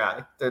missing their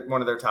guy,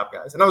 one of their top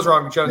guys. And I was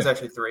wrong. Jones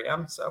actually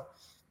 3M. So.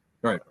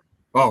 Right.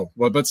 Oh,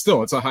 well, but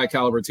still, it's a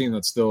high-caliber team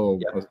that's still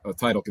a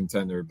title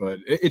contender. But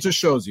it just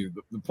shows you,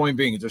 the point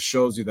being, it just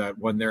shows you that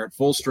when they're at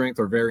full strength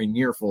or very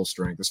near full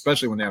strength,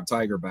 especially when they have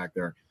Tiger back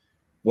there,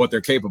 what they're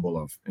capable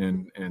of.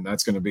 And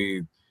that's going to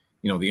be,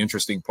 the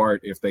interesting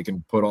part if they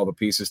can put all the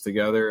pieces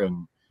together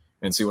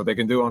and see what they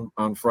can do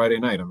on Friday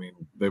night. I mean,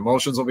 the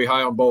emotions will be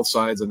high on both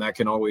sides, and that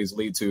can always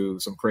lead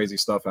to some crazy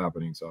stuff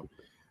happening. So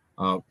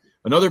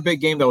another big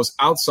game that was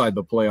outside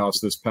the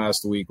playoffs this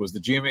past week was the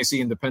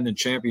GMAC Independent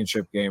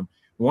Championship game.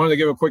 We wanted to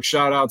give a quick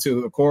shout out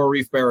to the Coral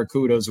Reef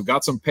Barracudas, who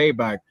got some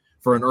payback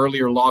for an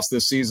earlier loss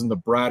this season to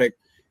Braddock.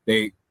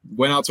 They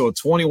went out to a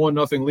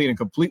 21-0 lead and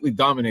completely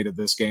dominated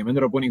this game.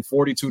 Ended up winning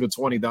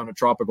 42-20 down at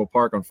Tropical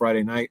Park on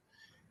Friday night.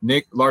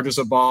 Nick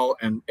Largizabal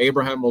and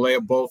Abraham Malaya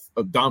both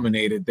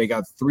dominated. They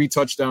got 3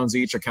 touchdowns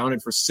each,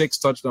 accounted for 6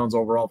 touchdowns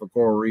overall for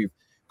Coral Reef.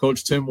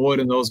 Coach Tim Wood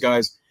and those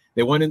guys,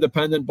 they went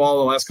independent ball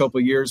the last couple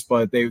of years,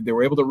 but they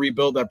were able to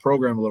rebuild that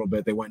program a little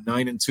bit. They went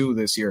 9-2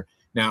 this year.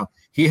 Now,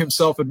 he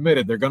himself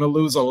admitted they're going to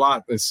lose a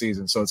lot this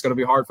season, so it's going to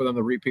be hard for them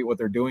to repeat what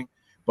they're doing.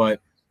 But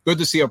good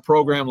to see a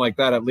program like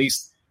that at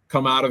least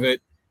come out of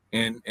it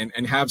and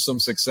have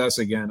some success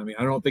again. I mean,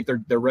 I don't think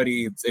they're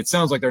ready. It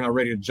sounds like they're not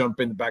ready to jump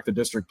back to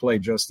district play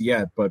just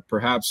yet, but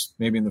perhaps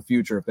maybe in the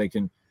future if they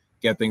can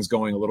get things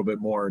going a little bit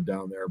more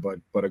down there.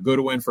 But a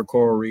good win for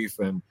Coral Reef,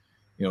 and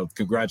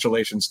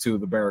congratulations to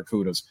the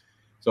Barracudas.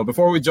 So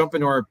before we jump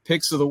into our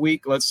picks of the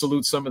week, let's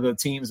salute some of the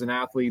teams and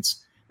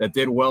athletes that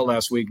did well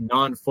last week,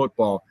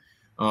 non-football.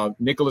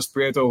 Nicholas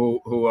Prieto,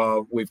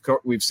 who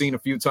we've seen a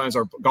few times,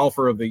 our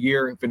golfer of the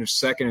year, finished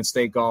second in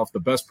state golf, the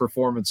best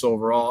performance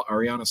overall.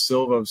 Ariana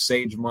Silva of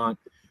Sagemont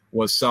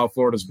was South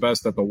Florida's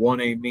best at the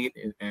 1A meet,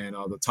 and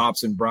the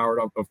tops in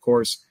Broward, of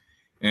course.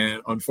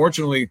 And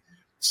unfortunately,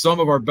 some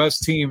of our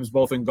best teams,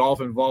 both in golf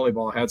and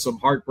volleyball, had some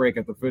heartbreak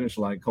at the finish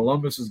line.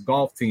 Columbus's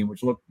golf team,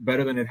 which looked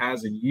better than it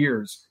has in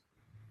years,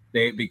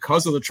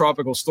 because of the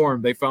tropical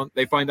storm, they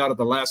find out at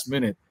the last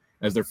minute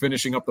as they're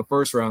finishing up the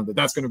first round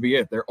that's going to be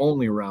it, their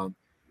only round.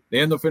 They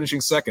end up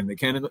finishing second. They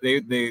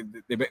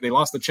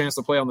lost the chance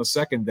to play on the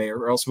second day,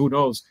 or else who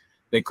knows,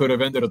 they could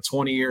have ended a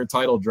 20-year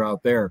title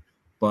drought there.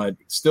 But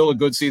still a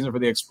good season for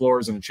the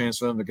Explorers and a chance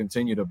for them to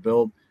continue to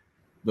build.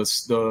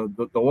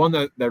 The one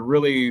that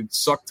really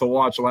sucked to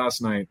watch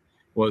last night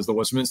was the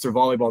Westminster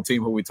volleyball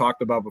team, who we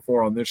talked about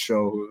before on this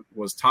show, who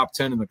was top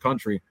 10 in the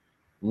country,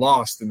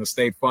 lost in the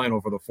state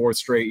final for the fourth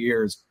straight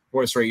year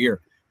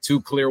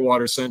to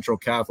Clearwater Central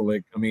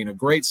Catholic. I mean, a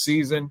great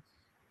season,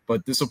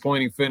 but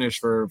disappointing finish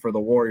for the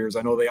Warriors.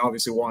 I know they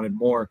obviously wanted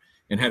more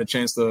and had a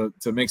chance to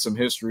make some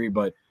history,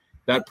 but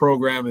that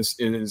program is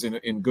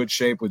in good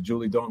shape with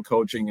Julie Doan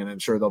coaching, and I'm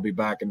sure they'll be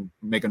back and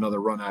make another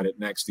run at it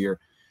next year.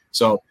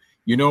 So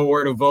you know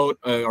where to vote.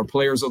 Our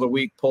Players of the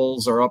Week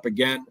polls are up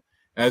again,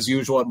 as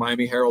usual, at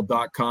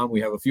MiamiHerald.com.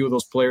 We have a few of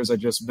those players I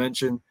just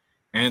mentioned: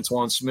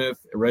 Antoine Smith,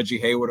 Reggie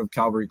Haywood of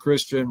Calvary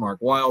Christian, Mark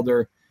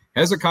Wilder,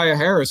 Hezekiah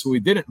Harris, who we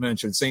didn't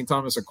mention. St.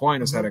 Thomas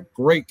Aquinas had a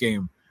great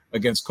game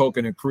against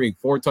Coconut Creek,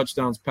 4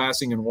 touchdowns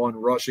passing and 1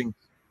 rushing.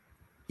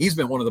 He's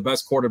been one of the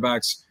best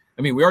quarterbacks.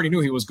 I mean, we already knew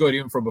he was good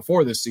even from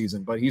before this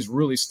season, but he's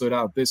really stood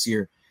out this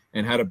year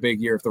and had a big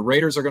year. If the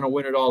Raiders are going to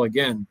win it all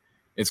again,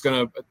 it's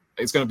going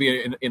to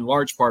be in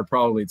large part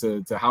probably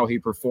to how he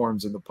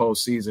performs in the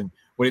postseason.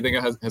 What do you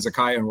think of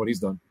Hezekiah and what he's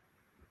done?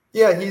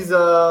 Yeah, he's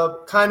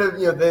kind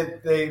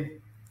of,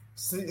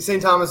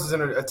 St. Thomas is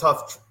in a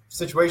tough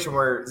situation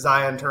where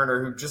Zion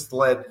Turner, who just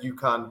led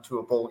UConn to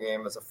a bowl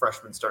game as a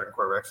freshman starting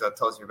quarterback, so that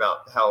tells you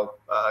about how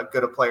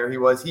good a player he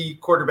was. He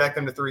quarterbacked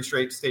them to 3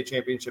 straight state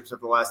championships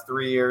over the last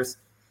 3 years.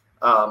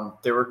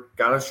 They were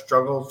going to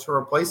struggle to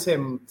replace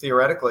him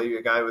theoretically,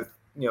 a guy with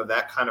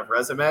that kind of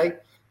resume.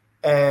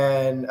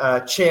 And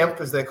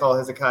Champ, as they call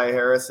Hezekiah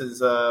Harris, has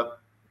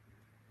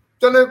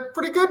done a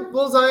pretty good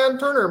little Zion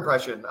Turner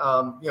impression.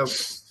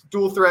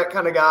 Dual threat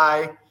kind of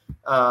guy.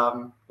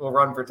 Will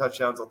run for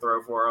touchdowns, will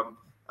throw for him.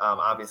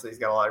 Obviously, he's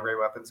got a lot of great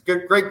weapons.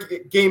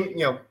 Great game.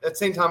 At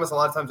St. Thomas, a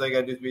lot of times all you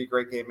got to do is be a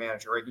great game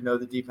manager, right?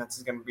 The defense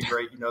is going to be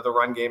great. The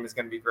run game is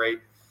going to be great.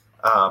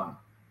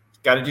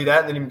 Got to do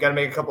that, and then you've got to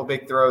make a couple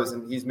big throws,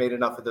 and he's made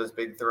enough of those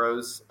big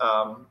throws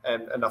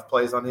and enough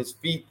plays on his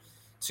feet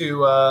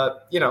to,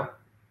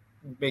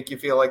 make you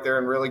feel like they're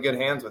in really good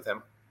hands with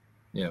him.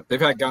 Yeah, they've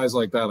had guys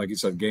like that, like you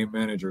said, game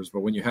managers.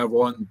 But when you have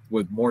one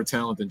with more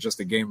talent than just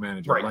a game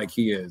manager, right, like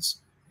he is,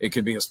 it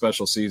could be a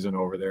special season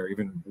over there,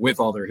 even with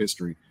all their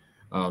history.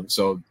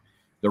 So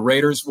the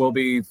Raiders will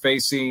be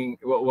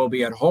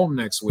at home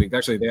next week.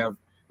 Actually,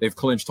 they've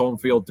clinched home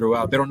field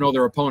throughout. They don't know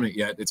their opponent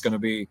yet. It's going to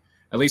be,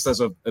 at least as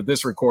of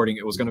this recording,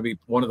 it was going to be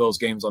one of those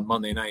games on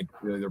Monday night,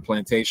 either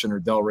Plantation or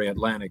Delray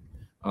Atlantic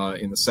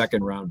in the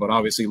second round. But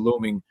obviously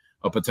looming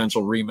a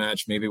potential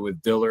rematch, maybe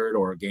with Dillard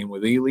or a game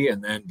with Ely,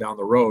 and then down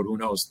the road, who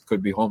knows,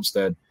 could be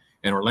Homestead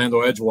and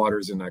Orlando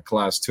Edgewater's in that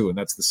class too. And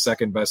that's the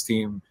second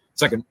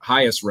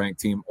highest ranked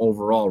team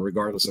overall,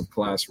 regardless of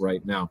class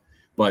right now.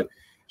 But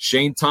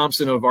Shane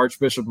Thompson of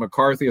Archbishop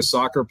McCarthy, a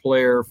soccer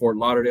player, Fort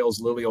Lauderdale's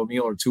Lily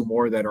O'Neill are 2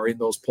 more that are in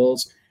those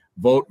polls.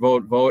 Vote.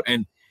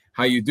 And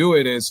how you do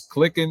it is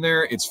click in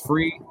there. It's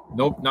free.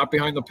 Nope, not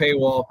behind the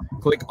paywall.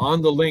 Click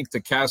on the link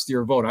to cast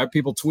your vote. I have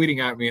people tweeting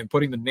at me and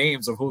putting the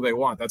names of who they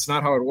want. That's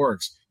not how it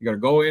works. You got to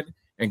go in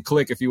and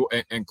click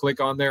and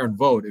click on there and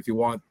vote if you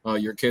want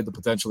your kid to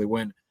potentially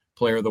win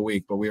Player of the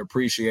Week. But we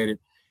appreciate it,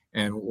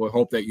 and we'll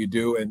hope that you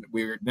do. And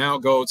we now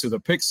go to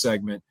the pick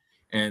segment.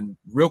 And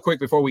real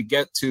quick, before we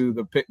get to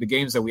the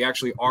games that we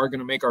actually are going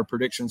to make our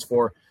predictions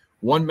for,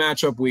 one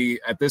matchup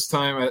at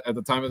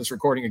the time of this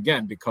recording,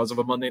 again, because of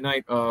a Monday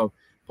night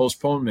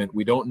postponement,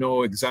 we don't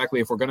know exactly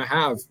if we're going to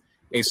have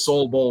a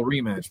Soul Bowl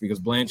rematch because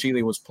Blanche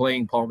Ely was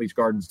playing Palm Beach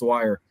Gardens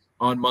Dwyer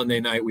on Monday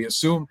night. We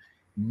assume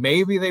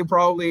maybe they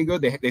probably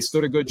they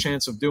stood a good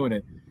chance of doing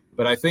it,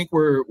 but I think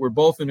we're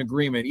both in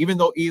agreement, even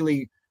though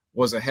Ely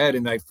was ahead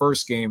in that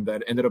first game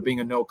that ended up being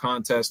a no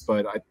contest.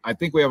 But I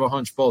think we have a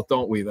hunch both,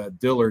 don't we, that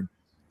Dillard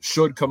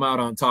should come out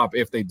on top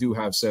if they do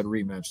have said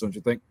rematch, don't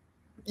you think?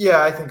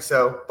 Yeah, I think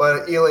so.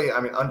 But Ely,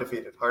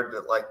 undefeated. Hard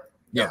to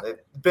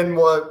they've been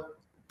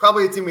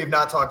probably a team we've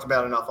not talked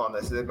about enough on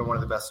this. They've been one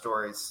of the best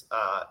stories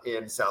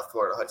in South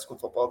Florida high school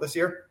football this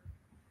year.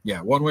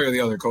 Yeah, one way or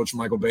the other, Coach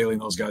Michael Bailey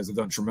and those guys have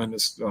done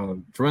tremendous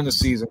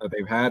season that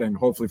they've had, and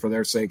hopefully for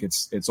their sake,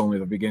 it's only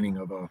the beginning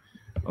of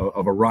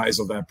a rise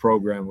of that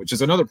program, which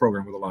is another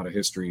program with a lot of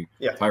history.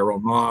 Yeah.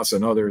 Tyrone Moss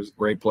and others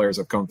great players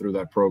have come through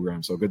that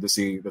program, so good to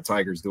see the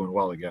Tigers doing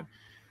well again.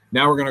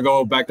 Now we're going to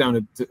go back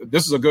down to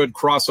this is a good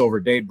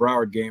crossover Dade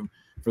Broward game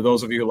for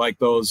those of you who like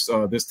those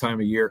this time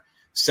of year.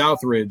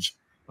 Southridge.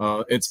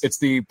 It's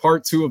the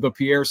part 2 of the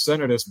Pierre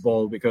Senadis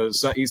Bowl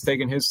because he's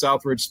taking his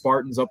Southridge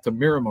Spartans up to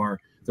Miramar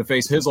to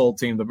face his old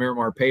team, the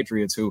Miramar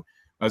Patriots, who,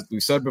 as we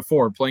said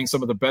before, playing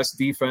some of the best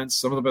defense,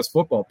 some of the best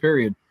football,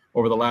 period,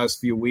 over the last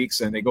few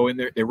weeks. And they go in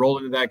there, they roll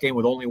into that game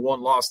with only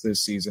 1 loss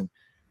this season.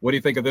 What do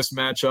you think of this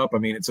matchup? I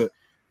mean, it's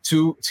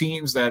 2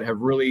 teams that have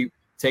really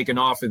taken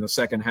off in the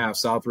second half,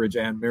 Southridge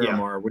and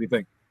Miramar. Yeah. What do you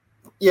think?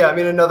 Yeah,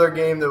 another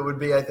game that would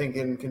be, I think,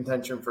 in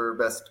contention for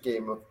best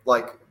game of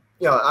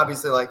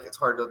obviously, it's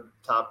hard to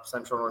top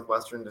Central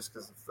Northwestern just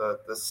because of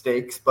the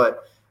stakes,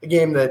 but a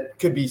game that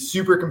could be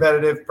super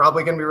competitive,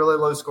 probably going to be really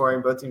low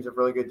scoring. Both teams have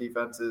really good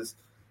defenses.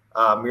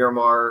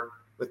 Miramar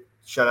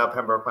shut out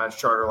Pembroke Pines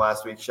Charter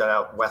last week, shut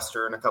out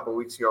Western a couple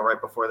weeks ago,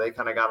 right before they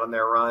kind of got on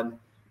their run.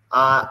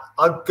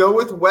 I'll go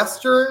with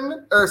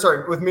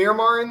with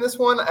Miramar in this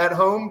one at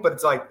home, but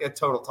it's like a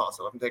total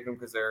toss-up. I'm taking them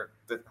because they're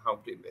the home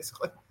team,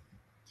 basically.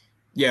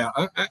 Yeah,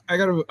 I'm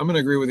going to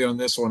agree with you on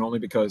this one only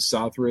because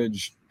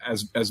Southridge,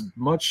 as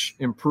much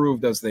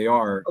improved as they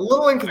are, a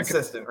little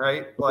inconsistent,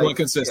 right? A little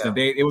inconsistent.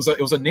 Yeah. It was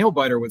a nail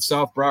biter with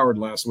South Broward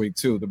last week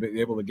too, to be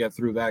able to get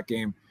through that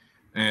game.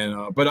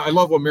 And but I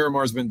love what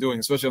Miramar's been doing,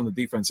 especially on the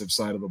defensive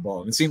side of the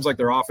ball. And it seems like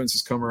their offense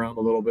has come around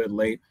a little bit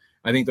late.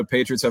 I think the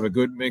Patriots have a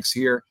good mix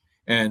here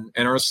and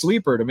are a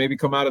sleeper to maybe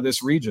come out of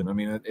this region. I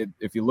mean,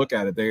 if you look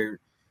at it,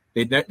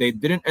 they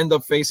didn't end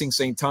up facing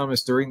St.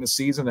 Thomas during the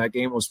season. That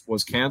game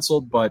was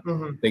canceled, but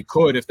they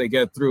could if they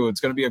get through. It's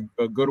going to be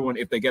a good one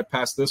if they get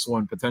past this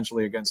one,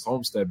 potentially against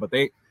Homestead. But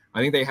I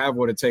think they have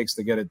what it takes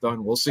to get it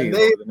done. We'll see. And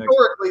they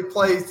historically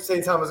play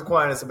St. Thomas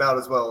Aquinas about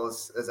as well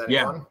as anyone.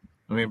 Yeah.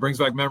 I mean, it brings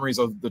back memories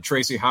of the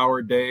Tracy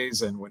Howard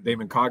days and when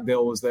Damon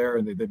Cogdale was there,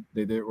 and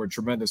they were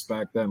tremendous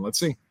back then. Let's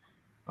see.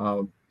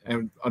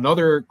 And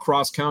another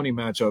cross-county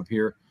matchup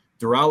here,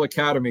 Doral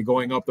Academy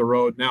going up the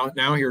road.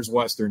 Now here's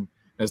Western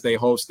as they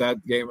host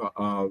that game.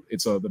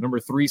 It's the number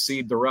 3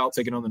 seed Doral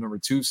taking on the number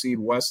 2 seed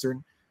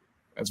Western.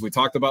 As we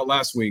talked about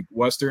last week,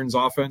 Western's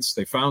offense,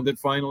 they found it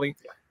finally.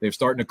 They're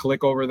starting to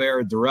click over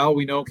there. Doral,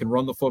 we know, can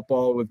run the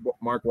football with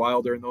Mark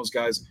Wilder and those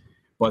guys,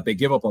 but they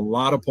give up a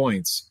lot of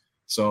points.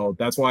 So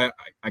that's why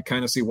I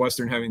kind of see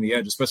Western having the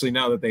edge, especially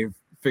now that they've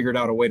figured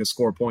out a way to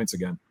score points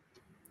again.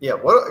 Yeah,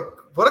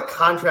 what a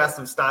contrast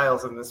of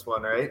styles in this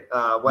one, right?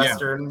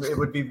 Western, It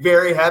would be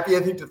very happy, I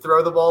think, to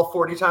throw the ball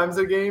 40 times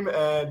a game,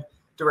 and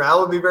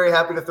Doral would be very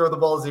happy to throw the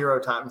ball 0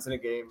 times in a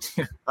game.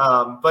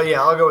 But yeah,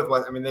 I'll go with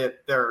Western. I mean,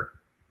 they're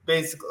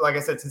basically, like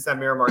I said, since that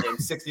Miramar game,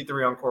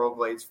 63 on Coral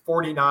Glades,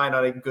 49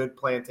 on a good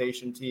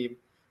Plantation team,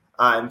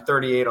 and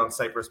 38 on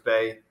Cypress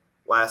Bay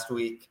last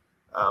week.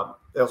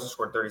 They also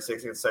scored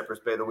 36 against Cypress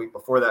Bay the week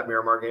before that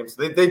Miramar game.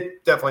 So they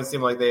definitely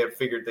seem like they have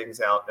figured things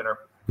out and are,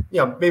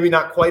 maybe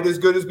not quite as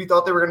good as we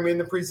thought they were going to be in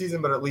the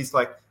preseason, but at least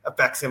like a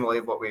facsimile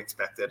of what we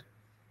expected.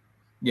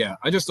 Yeah,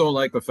 I just don't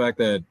like the fact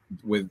that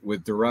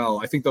with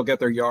Doral, I think they'll get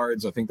their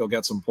yards. I think they'll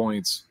get some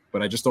points,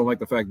 but I just don't like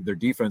the fact that their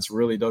defense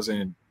really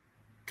doesn't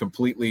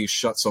completely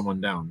shut someone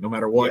down, no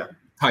matter what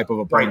type of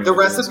opponent. Right. The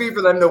recipe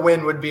for them to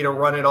win would be to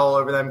run it all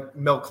over them,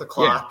 milk the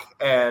clock,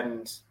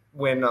 and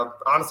win,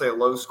 honestly, a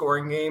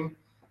low-scoring game.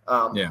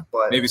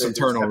 But maybe some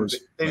turnovers.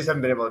 They just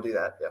haven't been able to do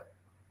that. Yeah,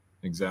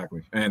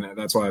 exactly. And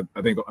that's why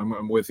I think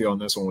I'm with you on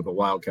this one with the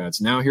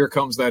Wildcats. Now here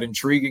comes that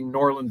intriguing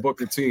Norland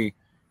Booker T.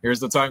 Here's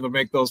the time to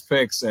make those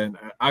picks. And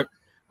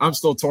I'm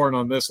still torn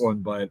on this one,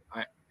 but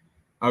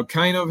I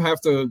kind of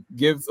have to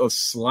give a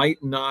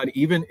slight nod,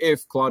 even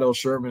if Claudel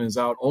Sherman is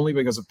out, only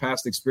because of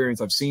past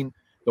experience. I've seen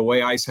the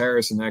way Ice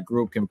Harris and that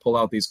group can pull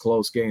out these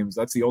close games.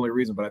 That's the only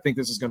reason. But I think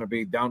this is going to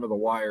be down to the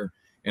wire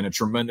and a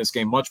tremendous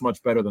game, much,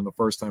 much better than the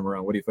first time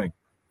around. What do you think?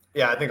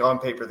 Yeah, I think on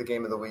paper, the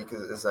game of the week,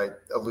 as I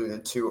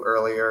alluded to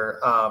earlier.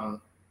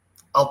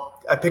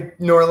 I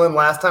picked Norland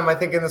last time, I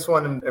think, in this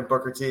one, and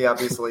Booker T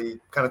obviously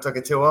kind of took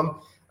it to him.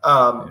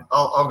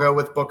 I'll go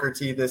with Booker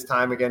T this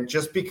time again,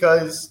 just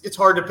because it's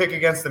hard to pick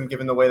against them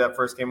given the way that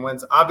first game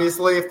went.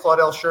 Obviously, if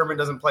Claudel Sherman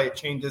doesn't play, it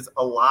changes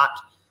a lot.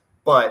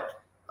 But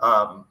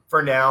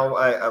for now,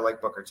 I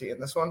like Booker T in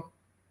this one.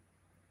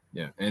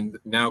 Yeah, and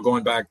now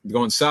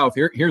going south,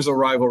 here's a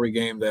rivalry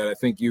game that I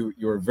think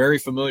you're very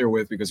familiar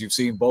with because you've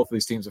seen both of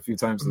these teams a few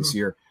times this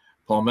year,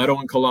 Palmetto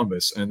and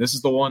Columbus. And this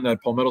is the one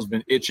that Palmetto's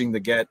been itching to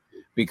get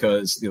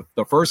because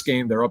the first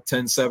game, they're up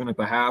 10-7 at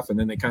the half, and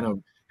then they kind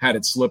of had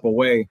it slip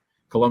away.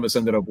 Columbus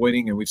ended up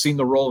winning, and we've seen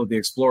the role that the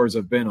Explorers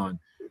have been on.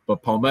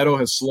 But Palmetto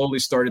has slowly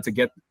started to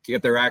get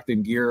their act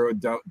in gear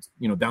down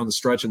the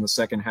stretch in the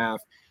second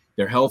half.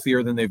 They're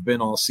healthier than they've been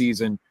all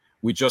season.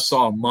 We just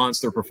saw a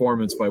monster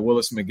performance by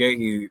Willis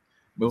McGahee's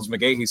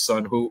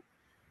son,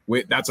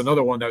 that's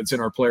another one that's in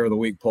our Player of the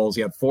Week polls.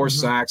 He had 4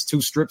 sacks,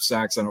 2 strip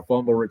sacks, and a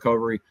fumble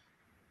recovery.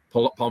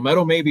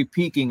 Palmetto may be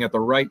peaking at the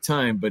right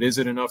time, but is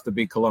it enough to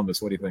beat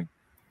Columbus? What do you think?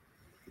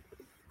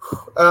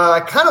 I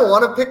kind of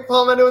want to pick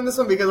Palmetto in this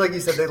one because, like you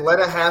said, they led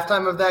at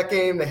halftime of that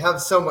game. They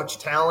have so much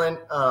talent.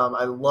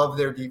 I love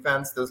their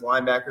defense, those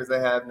linebackers they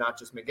have, not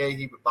just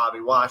McGahee, but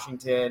Bobby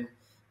Washington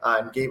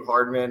and Gabe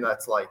Hardman.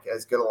 That's like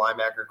as good a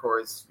linebacker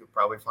core as you'll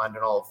probably find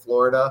in all of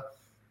Florida.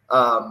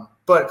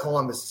 But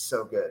Columbus is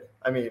so good.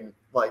 I mean,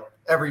 like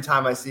every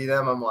time I see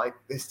them, I'm like,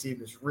 this team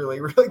is really,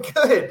 really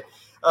good.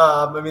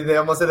 They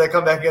almost had that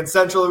comeback against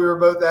Central. We were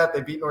both at.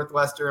 They beat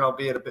Northwestern,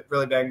 albeit a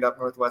really banged up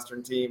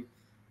Northwestern team.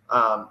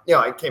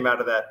 I came out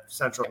of that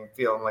Central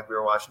feeling like we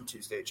were watching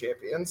 2 state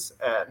champions,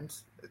 and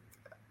it's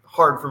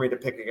hard for me to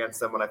pick against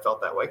them when I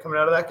felt that way coming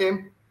out of that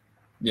game.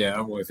 Yeah,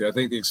 I'm with you. I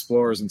think the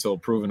Explorers, until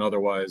proven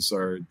otherwise,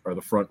 are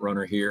the front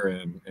runner here,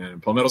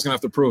 and Palmetto's going to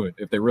have to prove it.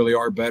 If they really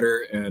are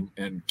better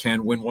and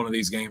can win one of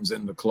these games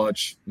in the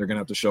clutch, they're going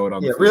to have to show it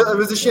on the field. Really, it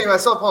was a shame. I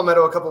saw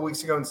Palmetto a couple of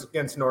weeks ago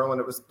against Norland.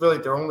 It was really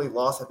their only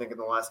loss, I think, in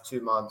the last 2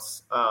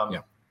 months.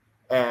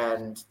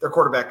 And their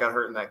quarterback got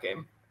hurt in that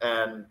game.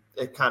 And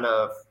it kind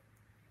of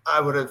 – I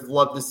would have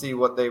loved to see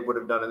what they would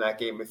have done in that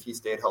game if he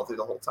stayed healthy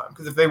the whole time.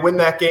 Because if they win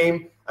that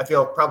game, I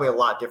feel probably a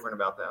lot different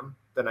about them.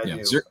 than I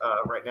do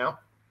right now.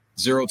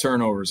 0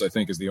 turnovers, I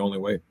think, is the only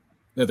way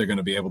that they're going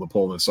to be able to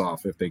pull this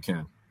off if they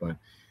can.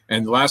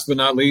 And last but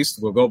not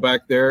least, we'll go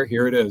back there.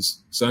 Here it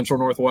is, Central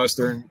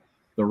Northwestern,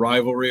 the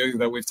rivalry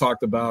that we've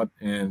talked about.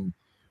 And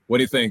what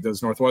do you think?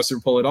 Does Northwestern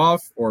pull it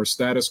off, or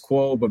status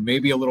quo, but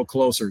maybe a little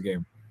closer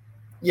game?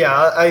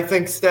 Yeah, I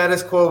think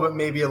status quo, but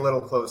maybe a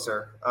little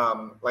closer.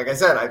 Like I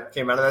said, I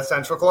came out of that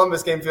Central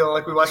Columbus game feeling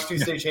like we watched 2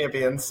 state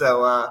champions.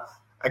 So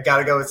I got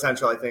to go with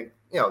Central. I think,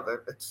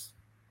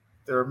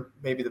 they're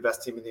maybe the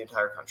best team in the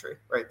entire country,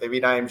 right? They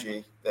beat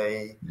IMG.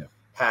 They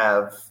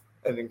have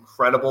an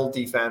incredible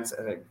defense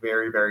and a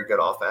very, very good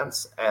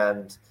offense.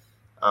 And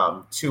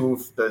 2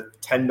 of the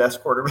 10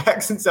 best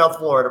quarterbacks in South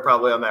Florida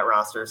probably on that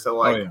roster.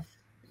 So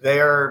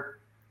they're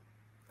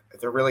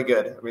really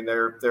good. I mean,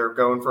 they're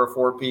going for a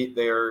 4-peat.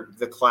 They are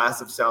the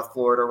class of South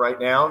Florida right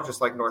now, just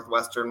like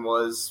Northwestern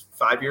was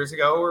 5 years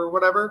ago or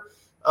whatever.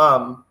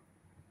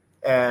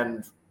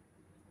 And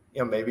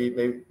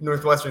maybe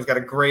Northwestern's got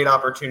a great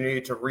opportunity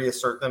to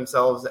reassert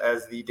themselves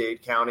as the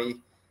Dade County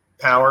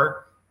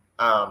power.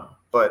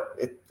 But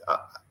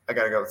I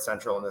got to go with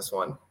Central in this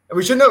one. And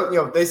we should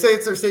know, they say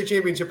it's their state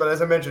championship, but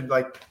as I mentioned,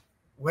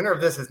 winner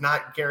of this is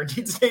not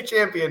guaranteed state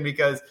champion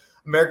because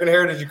American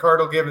Heritage and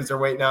Cardinal Gibbons are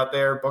waiting out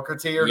there. Booker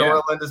T or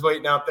Norland is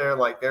waiting out there.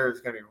 There's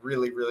going to be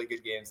really, really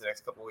good games the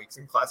next couple of weeks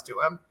in Class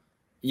 2M.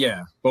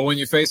 Yeah, but when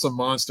you face a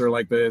monster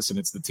like this and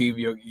it's the team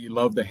you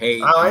love to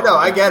hate. Oh, I know.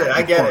 I get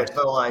it.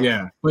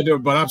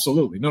 But but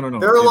absolutely. No.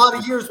 There are a lot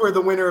of years where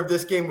the winner of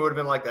this game would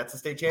have been that's a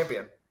state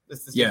champion.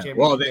 It's the state champion.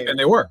 Well,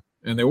 they were.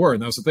 And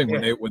that's the thing.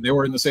 When they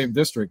were in the same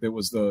district, it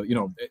was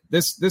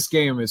this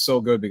game is so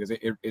good because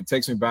it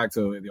takes me back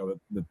to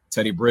the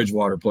Teddy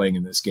Bridgewater playing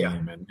in this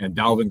game and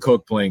Dalvin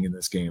Cook playing in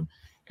this game,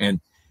 and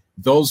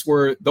that's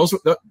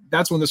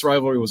when this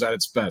rivalry was at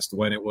its best,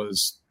 when it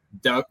was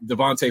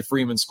Devontae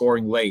Freeman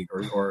scoring late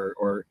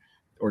or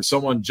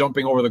someone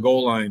jumping over the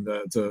goal line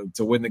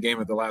to win the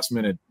game at the last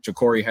minute.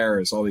 Ja'Cory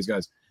Harris, all these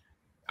guys.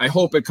 I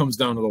hope it comes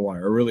down to the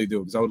wire. I really do,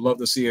 because I would love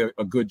to see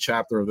a good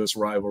chapter of this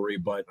rivalry.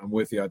 But I'm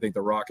with you. I think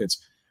the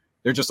Rockets,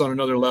 they're just on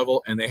another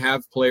level, and they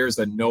have players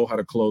that know how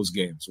to close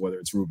games, whether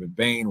it's Ruben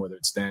Bain, whether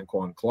it's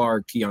Stanquan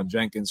Clark, Keon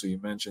Jenkins, who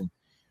you mentioned.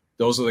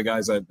 Those are the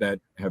guys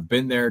that have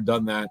been there,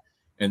 done that,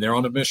 and they're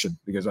on a mission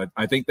because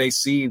I think they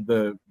see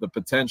the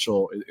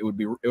potential. It would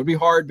be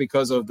hard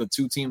because of the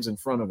 2 teams in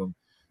front of them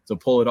to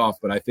pull it off,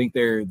 but I think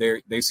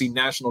they see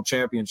national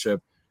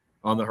championship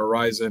on the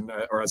horizon,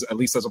 or at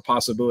least as a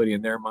possibility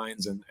in their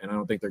minds. And I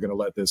don't think they're going to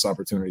let this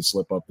opportunity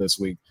slip up this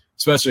week,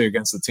 especially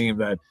against a team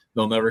that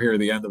they'll never hear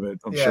the end of it.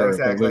 I'm sure.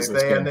 Exactly.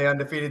 They end the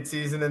undefeated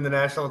season in the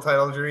national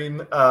title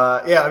dream.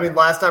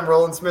 Last time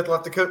Roland Smith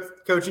left the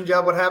coaching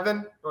job, what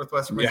happened?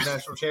 Northwestern wins the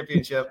national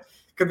championship.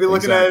 Could be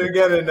looking at it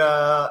again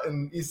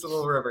in East of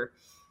Little River.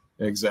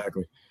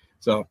 Exactly.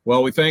 So,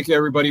 we thank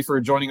everybody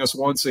for joining us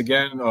once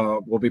again.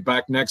 We'll be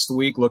back next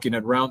week looking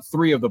at round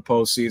 3 of the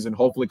postseason,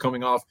 hopefully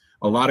coming off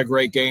a lot of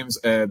great games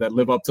that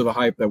live up to the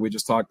hype that we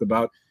just talked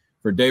about.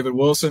 For David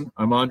Wilson,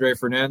 I'm Andre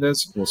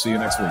Fernandez. We'll see you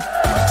next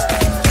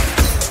week.